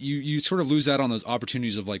gifted. I mean, you sort of lose out on those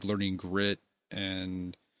opportunities of like learning grit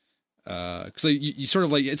and because you sort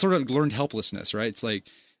of it's sort of learned helplessness, right? It's like,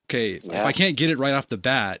 okay, if I can't get it right off the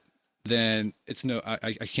bat, then it's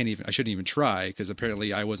I shouldn't even try because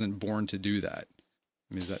apparently I wasn't born to do that.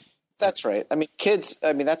 I mean, That's right. I mean,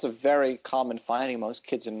 that's a very common finding amongst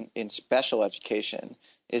kids in special education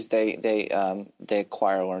is they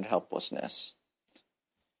acquire learned helplessness.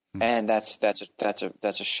 And that's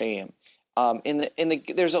a shame.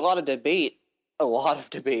 There's a lot of debate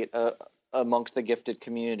amongst the gifted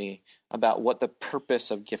community about what the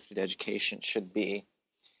purpose of gifted education should be,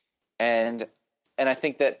 and I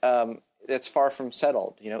think that that's far from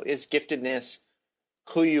settled. Is giftedness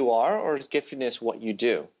who you are, or is giftedness what you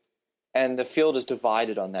do? And the field is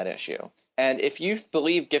divided on that issue. And if you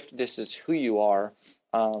believe giftedness is who you are,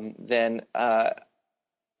 then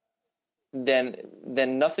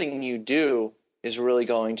nothing you do is really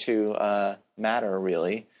going to matter,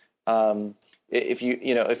 really. If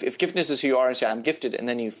giftedness is who you are and say, I'm gifted, and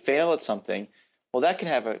then you fail at something, well, that can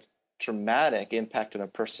have a dramatic impact on a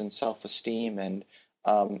person's self-esteem and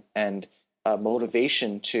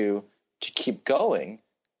motivation to keep going,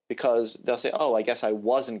 because they'll say, oh, I guess I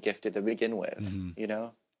wasn't gifted to begin with,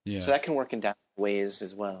 Yeah. So that can work in different ways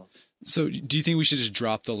as well. So do you think we should just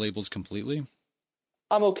drop the labels completely?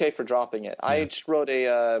 I'm okay for dropping it. Yeah. I just wrote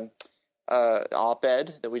a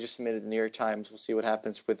op-ed that we just submitted to the New York Times. We'll see what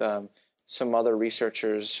happens with some other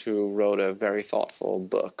researchers who wrote a very thoughtful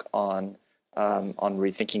book on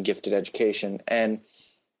rethinking gifted education. And,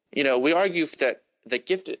 we argue that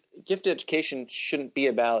gifted education shouldn't be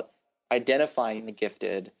about identifying the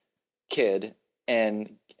gifted kid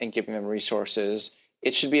and giving them resources.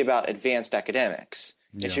 it should be about advanced academics.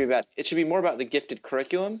 Yeah. It should be more about the gifted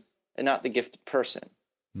curriculum and not the gifted person.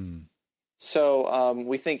 Mm. So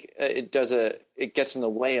we think it gets in the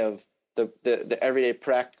way of the everyday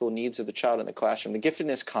practical needs of the child in the classroom. The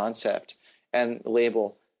giftedness concept and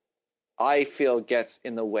label, I feel, gets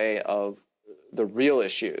in the way of the real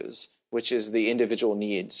issues, which is the individual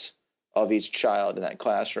needs of each child in that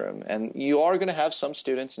classroom. And you are going to have some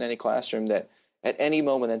students in any classroom that at any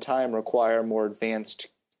moment in time require more advanced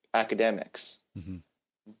academics. Mm-hmm.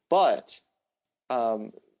 But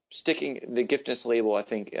sticking the giftedness label, I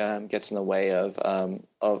think, gets in the way of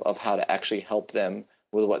how to actually help them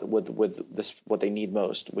with what they need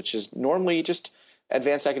most, which is normally just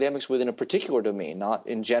advanced academics within a particular domain, not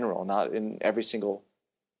in general, not in every single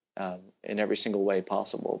way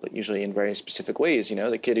possible, but usually in very specific ways.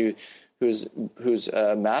 The kid who's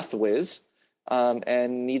a math whiz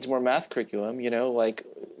and needs more math curriculum, like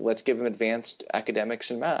let's give him advanced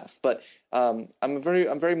academics in math. But I'm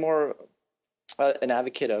very more an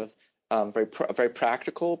advocate of a very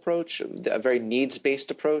practical approach, a very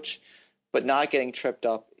needs-based approach, but not getting tripped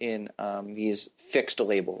up in these fixed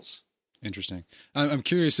labels. Interesting. I'm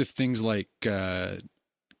curious if things like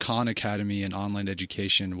Khan Academy and online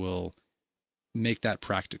education will make that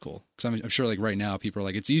practical. Because I'm sure, like right now, people are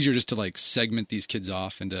like, it's easier just to like segment these kids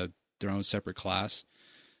off into their own separate class.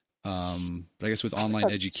 But I guess with online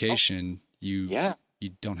education, you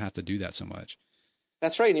don't have to do that so much.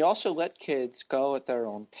 That's right. And you also let kids go at their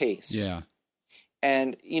own pace. Yeah.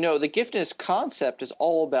 And, the giftedness concept is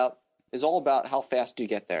all about how fast do you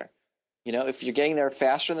get there. If you're getting there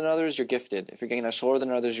faster than others, you're gifted. If you're getting there slower than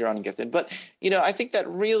others, you're ungifted. But, I think that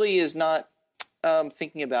really is not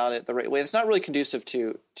thinking about it the right way. It's not really conducive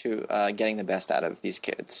to getting the best out of these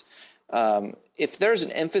kids. If there's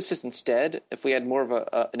an emphasis instead, if we had more of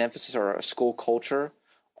an emphasis or a school culture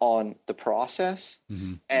on the process,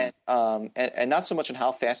 mm-hmm. and not so much on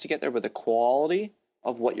how fast you get there, but the quality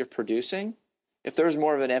of what you're producing. If there was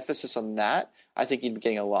more of an emphasis on that, I think you'd be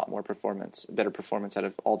getting a lot more better performance out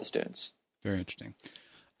of all the students. Very interesting.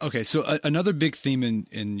 Okay, so another big theme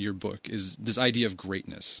in your book is this idea of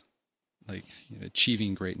greatness, like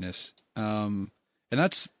achieving greatness. And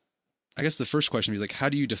that's, I guess the first question would be like, how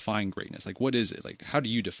do you define greatness? Like, what is it? Like, how do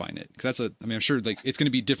you define it? Because I'm sure like it's going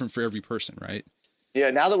to be different for every person, right? Yeah.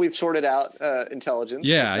 Now that we've sorted out intelligence.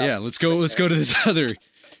 Yeah. Let's go to this other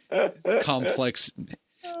complex,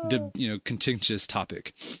 contentious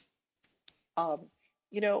topic.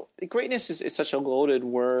 Greatness is such a loaded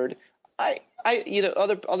word.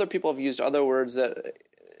 Other people have used other words that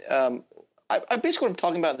I basically what I'm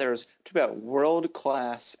talking about there is about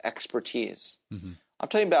world-class expertise. Mm-hmm. I'm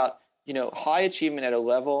talking about high achievement at a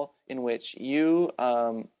level in which you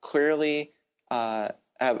clearly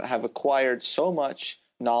have acquired so much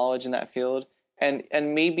knowledge in that field, and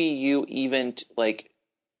maybe you even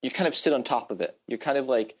you kind of sit on top of it. You kind of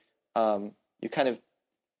you kind of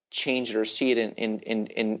change it or see it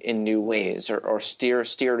in new ways or steer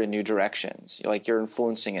it in new directions. You're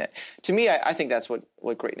influencing it. To me, I think that's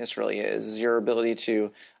what greatness really is your ability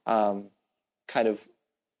to kind of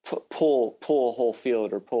pull a whole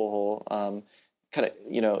field or pull a whole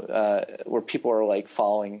where people are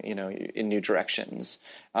following in new directions.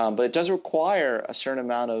 But it does require a certain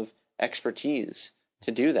amount of expertise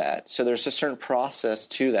to do that. So there's a certain process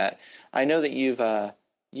to that. I know that you've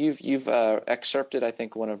excerpted, I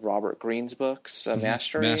think, one of Robert Greene's books,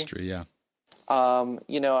 Mastery. Mastery, yeah.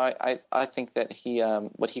 I think that he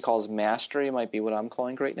what he calls mastery might be what I'm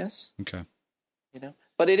calling greatness. Okay.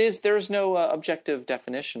 But there's no objective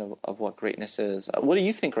definition of what greatness is. What do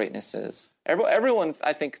you think greatness is? Everyone,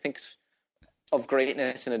 I think, thinks of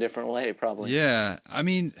greatness in a different way, probably. Yeah. I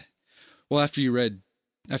mean, well, after I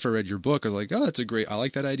read your book, I was like, oh, I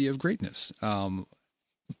like that idea of greatness.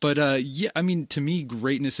 But to me,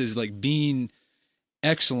 greatness is like being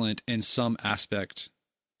excellent in some aspect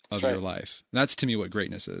of your life. That's to me what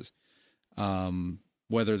greatness is.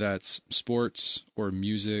 Whether that's sports or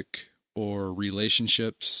music or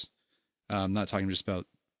relationships. I'm not talking just about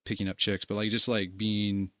picking up chicks, but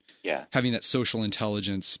having that social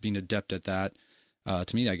intelligence, being adept at that.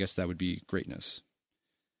 To me, I guess that would be greatness.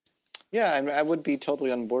 Yeah, I would be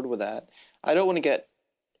totally on board with that. I don't want to get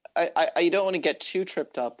I don't want to get too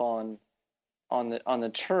tripped up on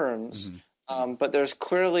the terms, mm-hmm. But there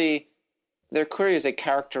clearly is a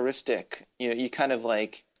characteristic. You kind of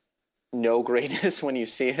know greatness when you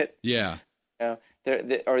see it. Yeah.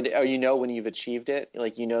 Or when you've achieved it,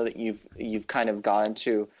 that you've kind of gotten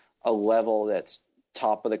to a level that's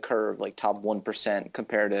top of the curve, top 1%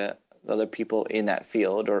 compared to the other people in that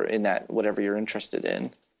field or in that whatever you're interested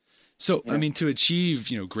in. So, I mean, to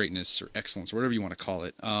achieve, greatness or excellence or whatever you want to call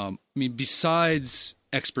it, besides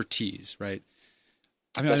expertise, right?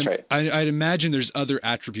 I mean, That's right. I'd imagine there's other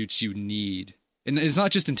attributes you need. And it's not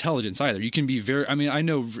just intelligence either. You can be I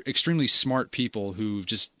know extremely smart people who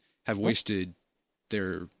just have wasted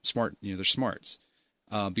their their smarts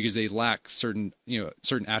because they lack certain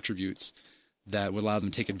attributes that would allow them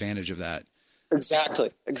to take advantage of that. Exactly.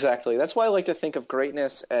 That's why I like to think of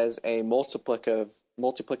greatness as a multiplicative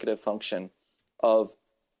function of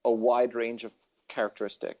a wide range of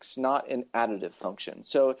characteristics, not an additive function.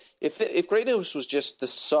 So if greatness was just the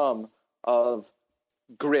sum of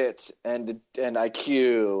grit and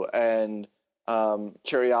IQ and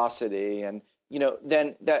curiosity, and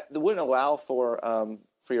then that wouldn't allow for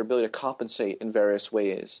your ability to compensate in various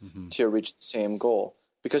ways to reach the same goal,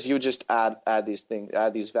 because you would just add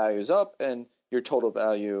these values up, and your total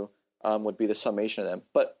value would be the summation of them.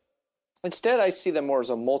 But instead, I see them more as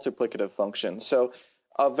a multiplicative function. So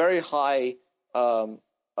a very high level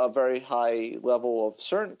of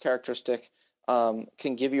certain characteristic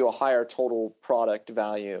can give you a higher total product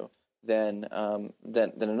value than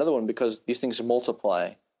another one, because these things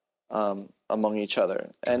multiply among each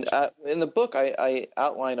other. And in the book, I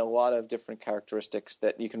outline a lot of different characteristics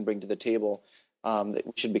that you can bring to the table that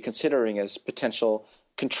we should be considering as potential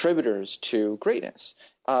contributors to greatness.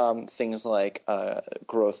 Things like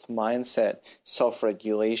growth mindset,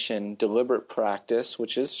 self-regulation, deliberate practice,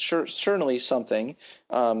 which is certainly something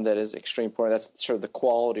that is extremely important. That's sort of the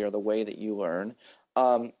quality or the way that you learn.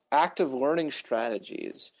 Active learning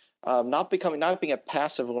strategies, not being a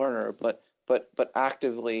passive learner, but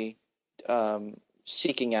actively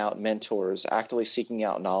seeking out mentors, actively seeking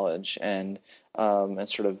out knowledge, and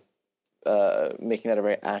sort of making that a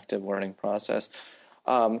very active learning process.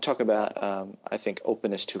 Talk about, I think,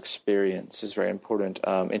 openness to experience is very important.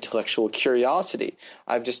 Intellectual curiosity.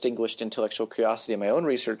 I've distinguished intellectual curiosity in my own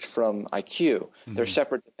research from IQ. They're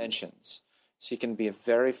separate dimensions. So you can be a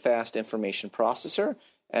very fast information processor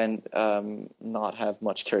and not have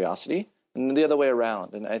much curiosity, and the other way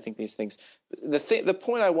around. And I think these things, the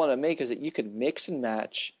point I want to make is that you could mix and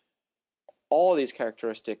match all these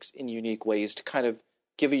characteristics in unique ways to kind of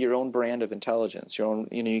give you your own brand of intelligence, your own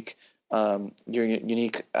unique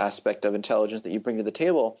aspect of intelligence that you bring to the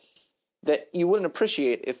table that you wouldn't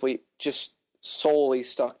appreciate if we just solely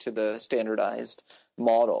stuck to the standardized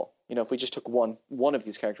model. If we just took one of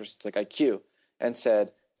these characteristics like IQ and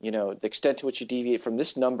said, the extent to which you deviate from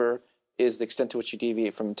this number is the extent to which you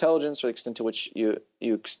deviate from intelligence, or the extent to which you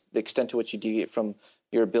deviate from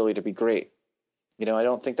your ability to be great. I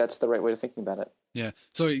don't think that's the right way of thinking about it. Yeah.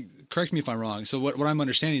 So correct me if I'm wrong. So what I'm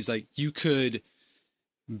understanding is, like, you could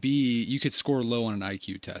score low on an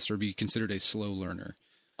IQ test or be considered a slow learner.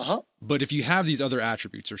 But if you have these other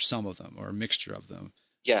attributes, or some of them, or a mixture of them,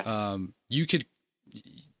 yes,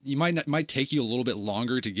 you might take you a little bit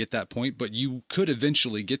longer to get that point, but you could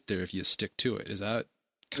eventually get there if you stick to it. Is that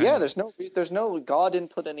there's no God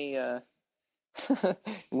didn't put any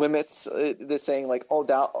limits. They're saying like,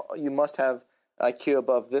 you must have IQ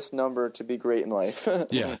above this number to be great in life.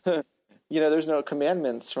 Yeah. There's no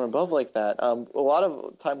commandments from above like that. A lot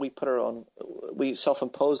of time we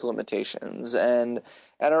self-impose limitations, and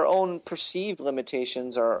our own perceived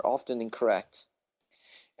limitations are often incorrect.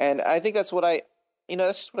 And I think that's what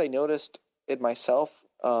that's just what I noticed in myself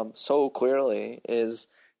so clearly, is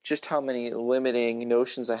just how many limiting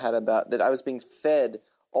notions I had about that. I was being fed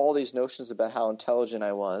all these notions about how intelligent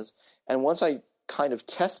I was. And once I kind of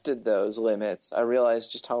tested those limits, I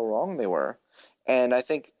realized just how wrong they were. And I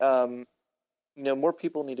think, more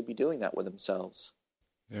people need to be doing that with themselves.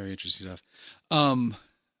 Very interesting stuff. I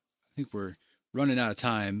think we're running out of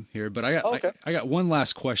time here, but I got one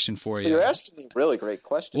last question for you. You're asking me really great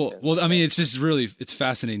questions. Well, I mean, it's just it's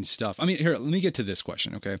fascinating stuff. I mean, here, let me get to this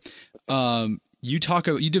question. Okay. You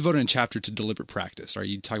devote a chapter to deliberate practice, right?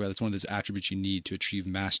 You talk about that's one of those attributes you need to achieve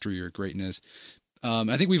mastery or greatness.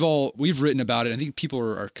 I think we've written about it. I think people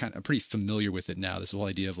are kind of pretty familiar with it now. This whole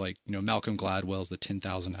idea of, like, Malcolm Gladwell's the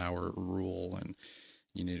 10,000 hour rule, and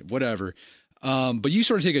whatever. But you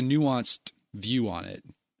sort of take a nuanced view on it,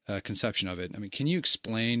 conception of it. I mean, can you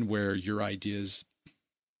explain where your ideas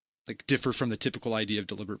differ from the typical idea of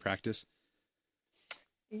deliberate practice?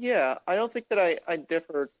 Yeah, I don't think that I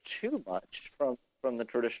differ too much from the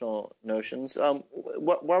traditional notions.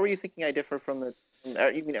 Why were you thinking I differ from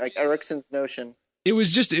you mean like Erickson's notion?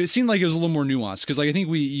 It seemed like it was a little more nuanced, because I think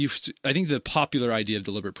the popular idea of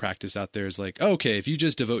deliberate practice out there is like, okay, if you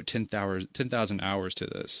just devote 10,000 hours to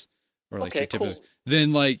this, or cool,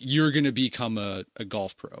 then you're going to become a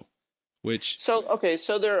golf pro, So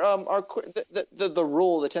there are the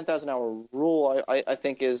rule, the 10,000 hour rule. I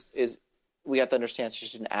think is we have to understand it's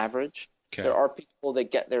just an average. Okay. There are people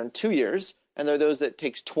that get there in 2 years, and there are those that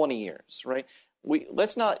takes 20 years. Right?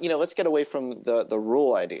 Let's get away from the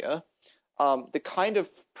rule idea. The kind of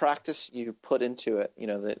practice you put into it,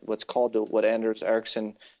 what Anders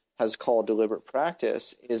Ericsson has called deliberate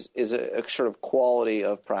practice, is a sort of quality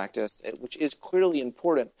of practice, which is clearly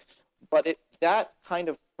important. But that kind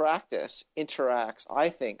of practice interacts,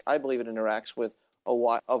 I believe it interacts with a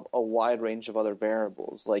wide range of other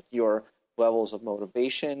variables, like your levels of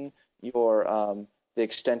motivation, the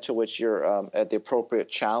extent to which you're at the appropriate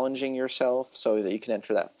challenging yourself so that you can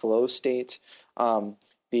enter that flow state,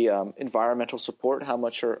 the environmental support, how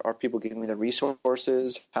much are people giving you the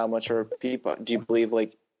resources, how much are people, do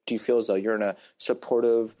you feel as though you're in a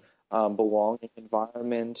supportive, belonging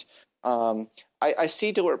environment? I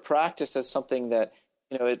see deliberate practice as something that,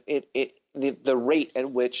 the rate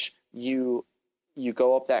at which you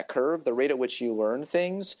go up that curve, the rate at which you learn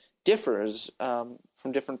things differs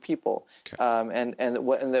from different people. Okay. And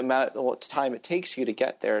the amount of time it takes you to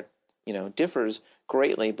get there, differs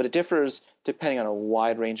greatly, but it differs depending on a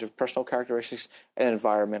wide range of personal characteristics and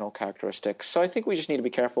environmental characteristics. So I think we just need to be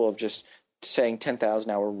careful of just saying 10,000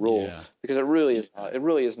 hour rule, because it really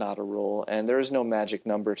is not a rule, and there is no magic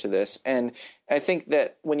number to this. And I think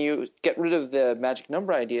that when you get rid of the magic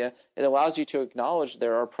number idea, it allows you to acknowledge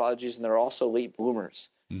there are prodigies and there are also late bloomers.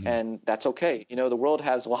 Mm-hmm. And that's okay. The world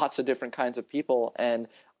has lots of different kinds of people, and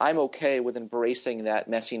I'm okay with embracing that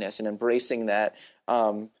messiness and embracing that.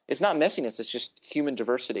 It's not messiness; it's just human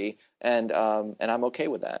diversity, and I'm okay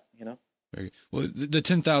with that. Very good. Well, the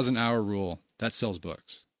 10,000 hour rule that sells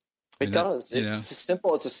books. It does. It's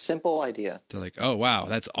a simple idea. They're like, oh wow,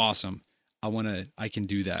 that's awesome. I can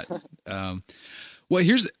do that. Well,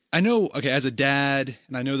 as a dad,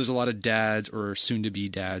 and I know there's a lot of dads or soon to be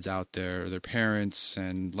dads out there, or their parents,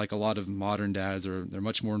 and like a lot of modern dads they're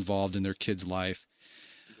much more involved in their kids' life.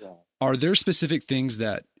 Yeah. Are there specific things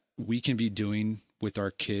that we can be doing with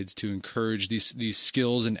our kids to encourage these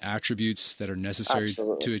skills and attributes that are necessary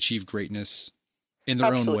to achieve greatness in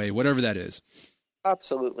their own way, whatever that is?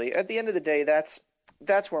 Absolutely. At the end of the day,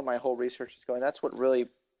 that's where my whole research is going. That's what really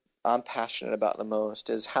I'm passionate about the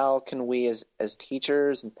most, is how can we as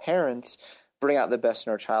teachers and parents bring out the best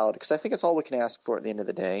in our child? Because I think it's all we can ask for at the end of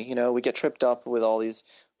the day. We get tripped up with all these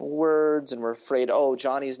words, and we're afraid,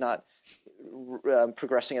 Johnny's not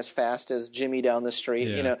progressing as fast as Jimmy down the street.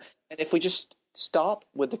 Yeah. And if we just stop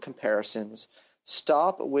with the comparisons,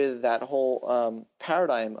 stop with that whole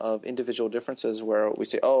paradigm of individual differences where we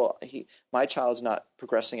say, my child's not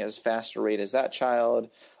progressing as fast a rate as that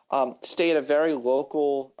child. Stay at a very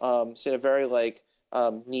local,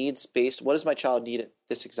 needs-based, what does my child need at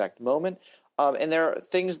this exact moment? And there are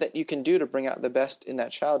things that you can do to bring out the best in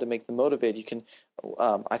that child to make them motivated. You can,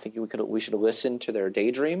 I think we should listen to their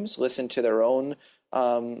daydreams, listen to their own,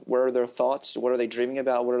 what are their thoughts? What are they dreaming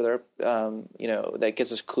about? What are their, that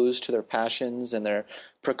gives us clues to their passions and their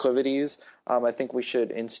proclivities. I think we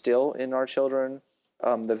should instill in our children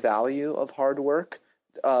the value of hard work,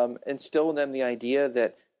 instill in them the idea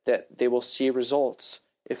that they will see results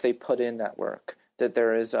if they put in that work, that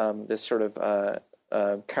there is this sort of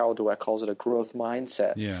Carol Dweck calls it a growth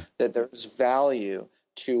mindset, that there's value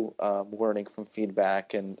to learning from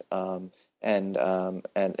feedback, and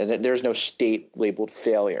there's no state labeled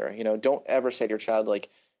failure. Don't ever say to your child, like,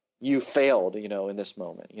 you failed, in this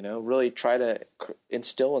moment. Really try to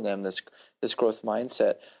instill in them this growth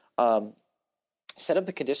mindset. Set up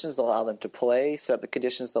the conditions that allow them to play, set up the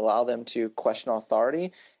conditions that allow them to question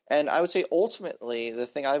authority. And I would say ultimately the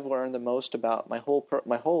thing I've learned the most about my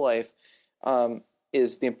whole life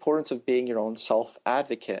is the importance of being your own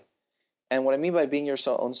self-advocate. And what I mean by being your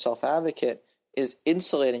own self-advocate is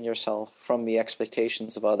insulating yourself from the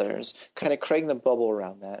expectations of others, kind of creating the bubble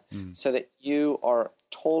around that, so that you are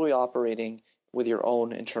totally operating with your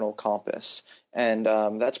own internal compass. And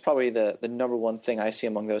that's probably the number one thing I see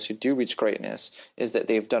among those who do reach greatness, is that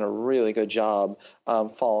they've done a really good job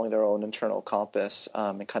following their own internal compass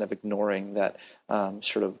and kind of ignoring that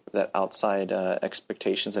sort of that outside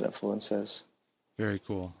expectations and influences. Very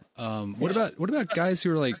cool. What about guys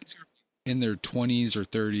who are like in their 20s or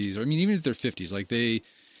 30s, or I mean, even if they're 50s, like they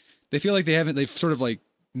feel like they've sort of like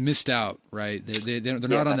missed out, right? They're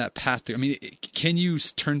not on that path. I mean, can you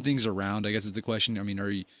turn things around, I guess is the question. I mean,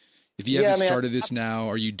 if you haven't started this now,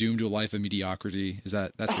 are you doomed to a life of mediocrity?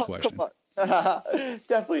 That's the question. Come on.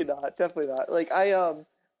 Definitely not. Like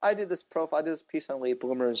I did this piece on late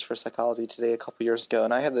bloomers for Psychology Today a couple years ago,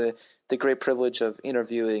 and I had the great privilege of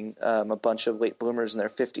interviewing a bunch of late bloomers in their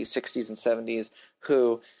 50s, 60s, and 70s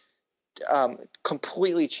who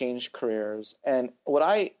completely changed careers. And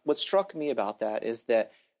what struck me about that is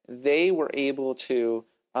that they were able to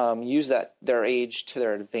use their age to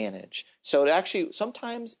their advantage. So it actually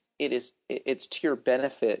sometimes it's to your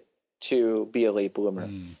benefit to be a late bloomer.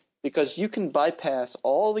 Because you can bypass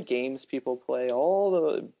all the games people play, all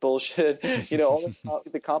the bullshit, all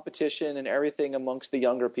the competition and everything amongst the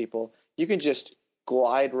younger people. You can just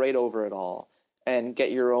glide right over it all and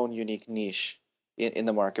get your own unique niche in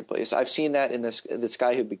the marketplace. I've seen that in this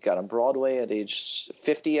guy who got on Broadway at age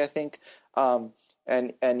 50, I think. And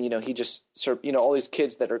he just sort of, all these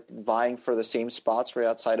kids that are vying for the same spots right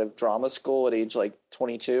outside of drama school at age like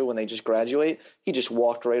 22 when they just graduate, he just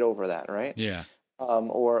walked right over that, right? Yeah.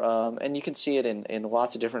 And you can see it in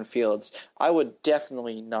lots of different fields. I would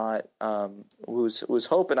definitely not lose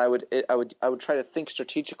hope, and I would try to think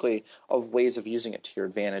strategically of ways of using it to your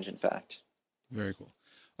advantage. In fact, very cool.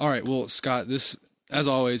 All right, well, Scott, this as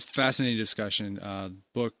always fascinating discussion.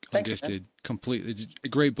 Book Ungifted, completely it's a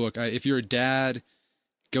great book. If you're a dad,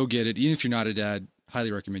 go get it. Even if you're not a dad,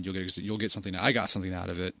 highly recommend you'll get it. 'Cause you'll get something. I got something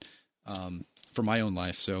out of it for my own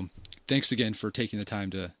life. So thanks again for taking the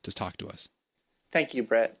time to talk to us. Thank you,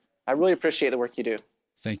 Brett. I really appreciate the work you do.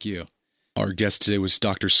 Thank you. Our guest today was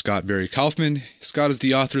Dr. Scott Barry Kaufman. Scott is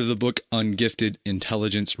the author of the book Ungifted,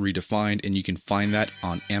 Intelligence Redefined, and you can find that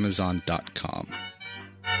on Amazon.com.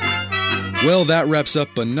 Well, that wraps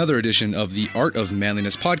up another edition of the Art of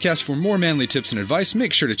Manliness podcast. For more manly tips and advice,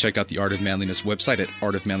 make sure to check out the Art of Manliness website at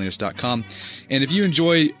artofmanliness.com. And if you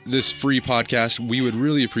enjoy this free podcast, we would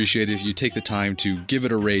really appreciate it if you take the time to give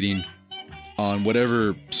it a rating on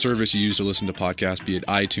whatever service you use to listen to podcasts, be it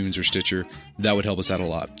iTunes or Stitcher. That would help us out a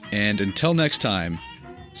lot. And until next time,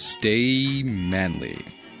 stay manly.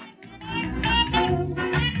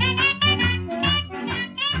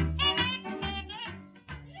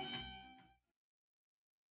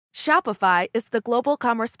 Shopify is the global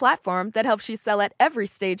commerce platform that helps you sell at every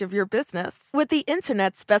stage of your business. With the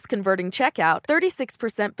internet's best converting checkout,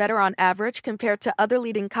 36% better on average compared to other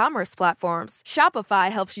leading commerce platforms,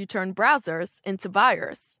 Shopify helps you turn browsers into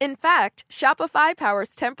buyers. In fact, Shopify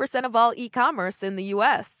powers 10% of all e-commerce in the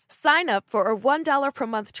U.S. Sign up for a $1 per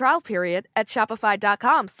month trial period at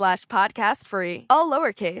shopify.com/podcast free. All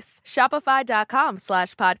lowercase,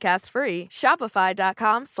 shopify.com/podcast free,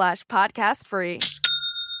 shopify.com/podcast free.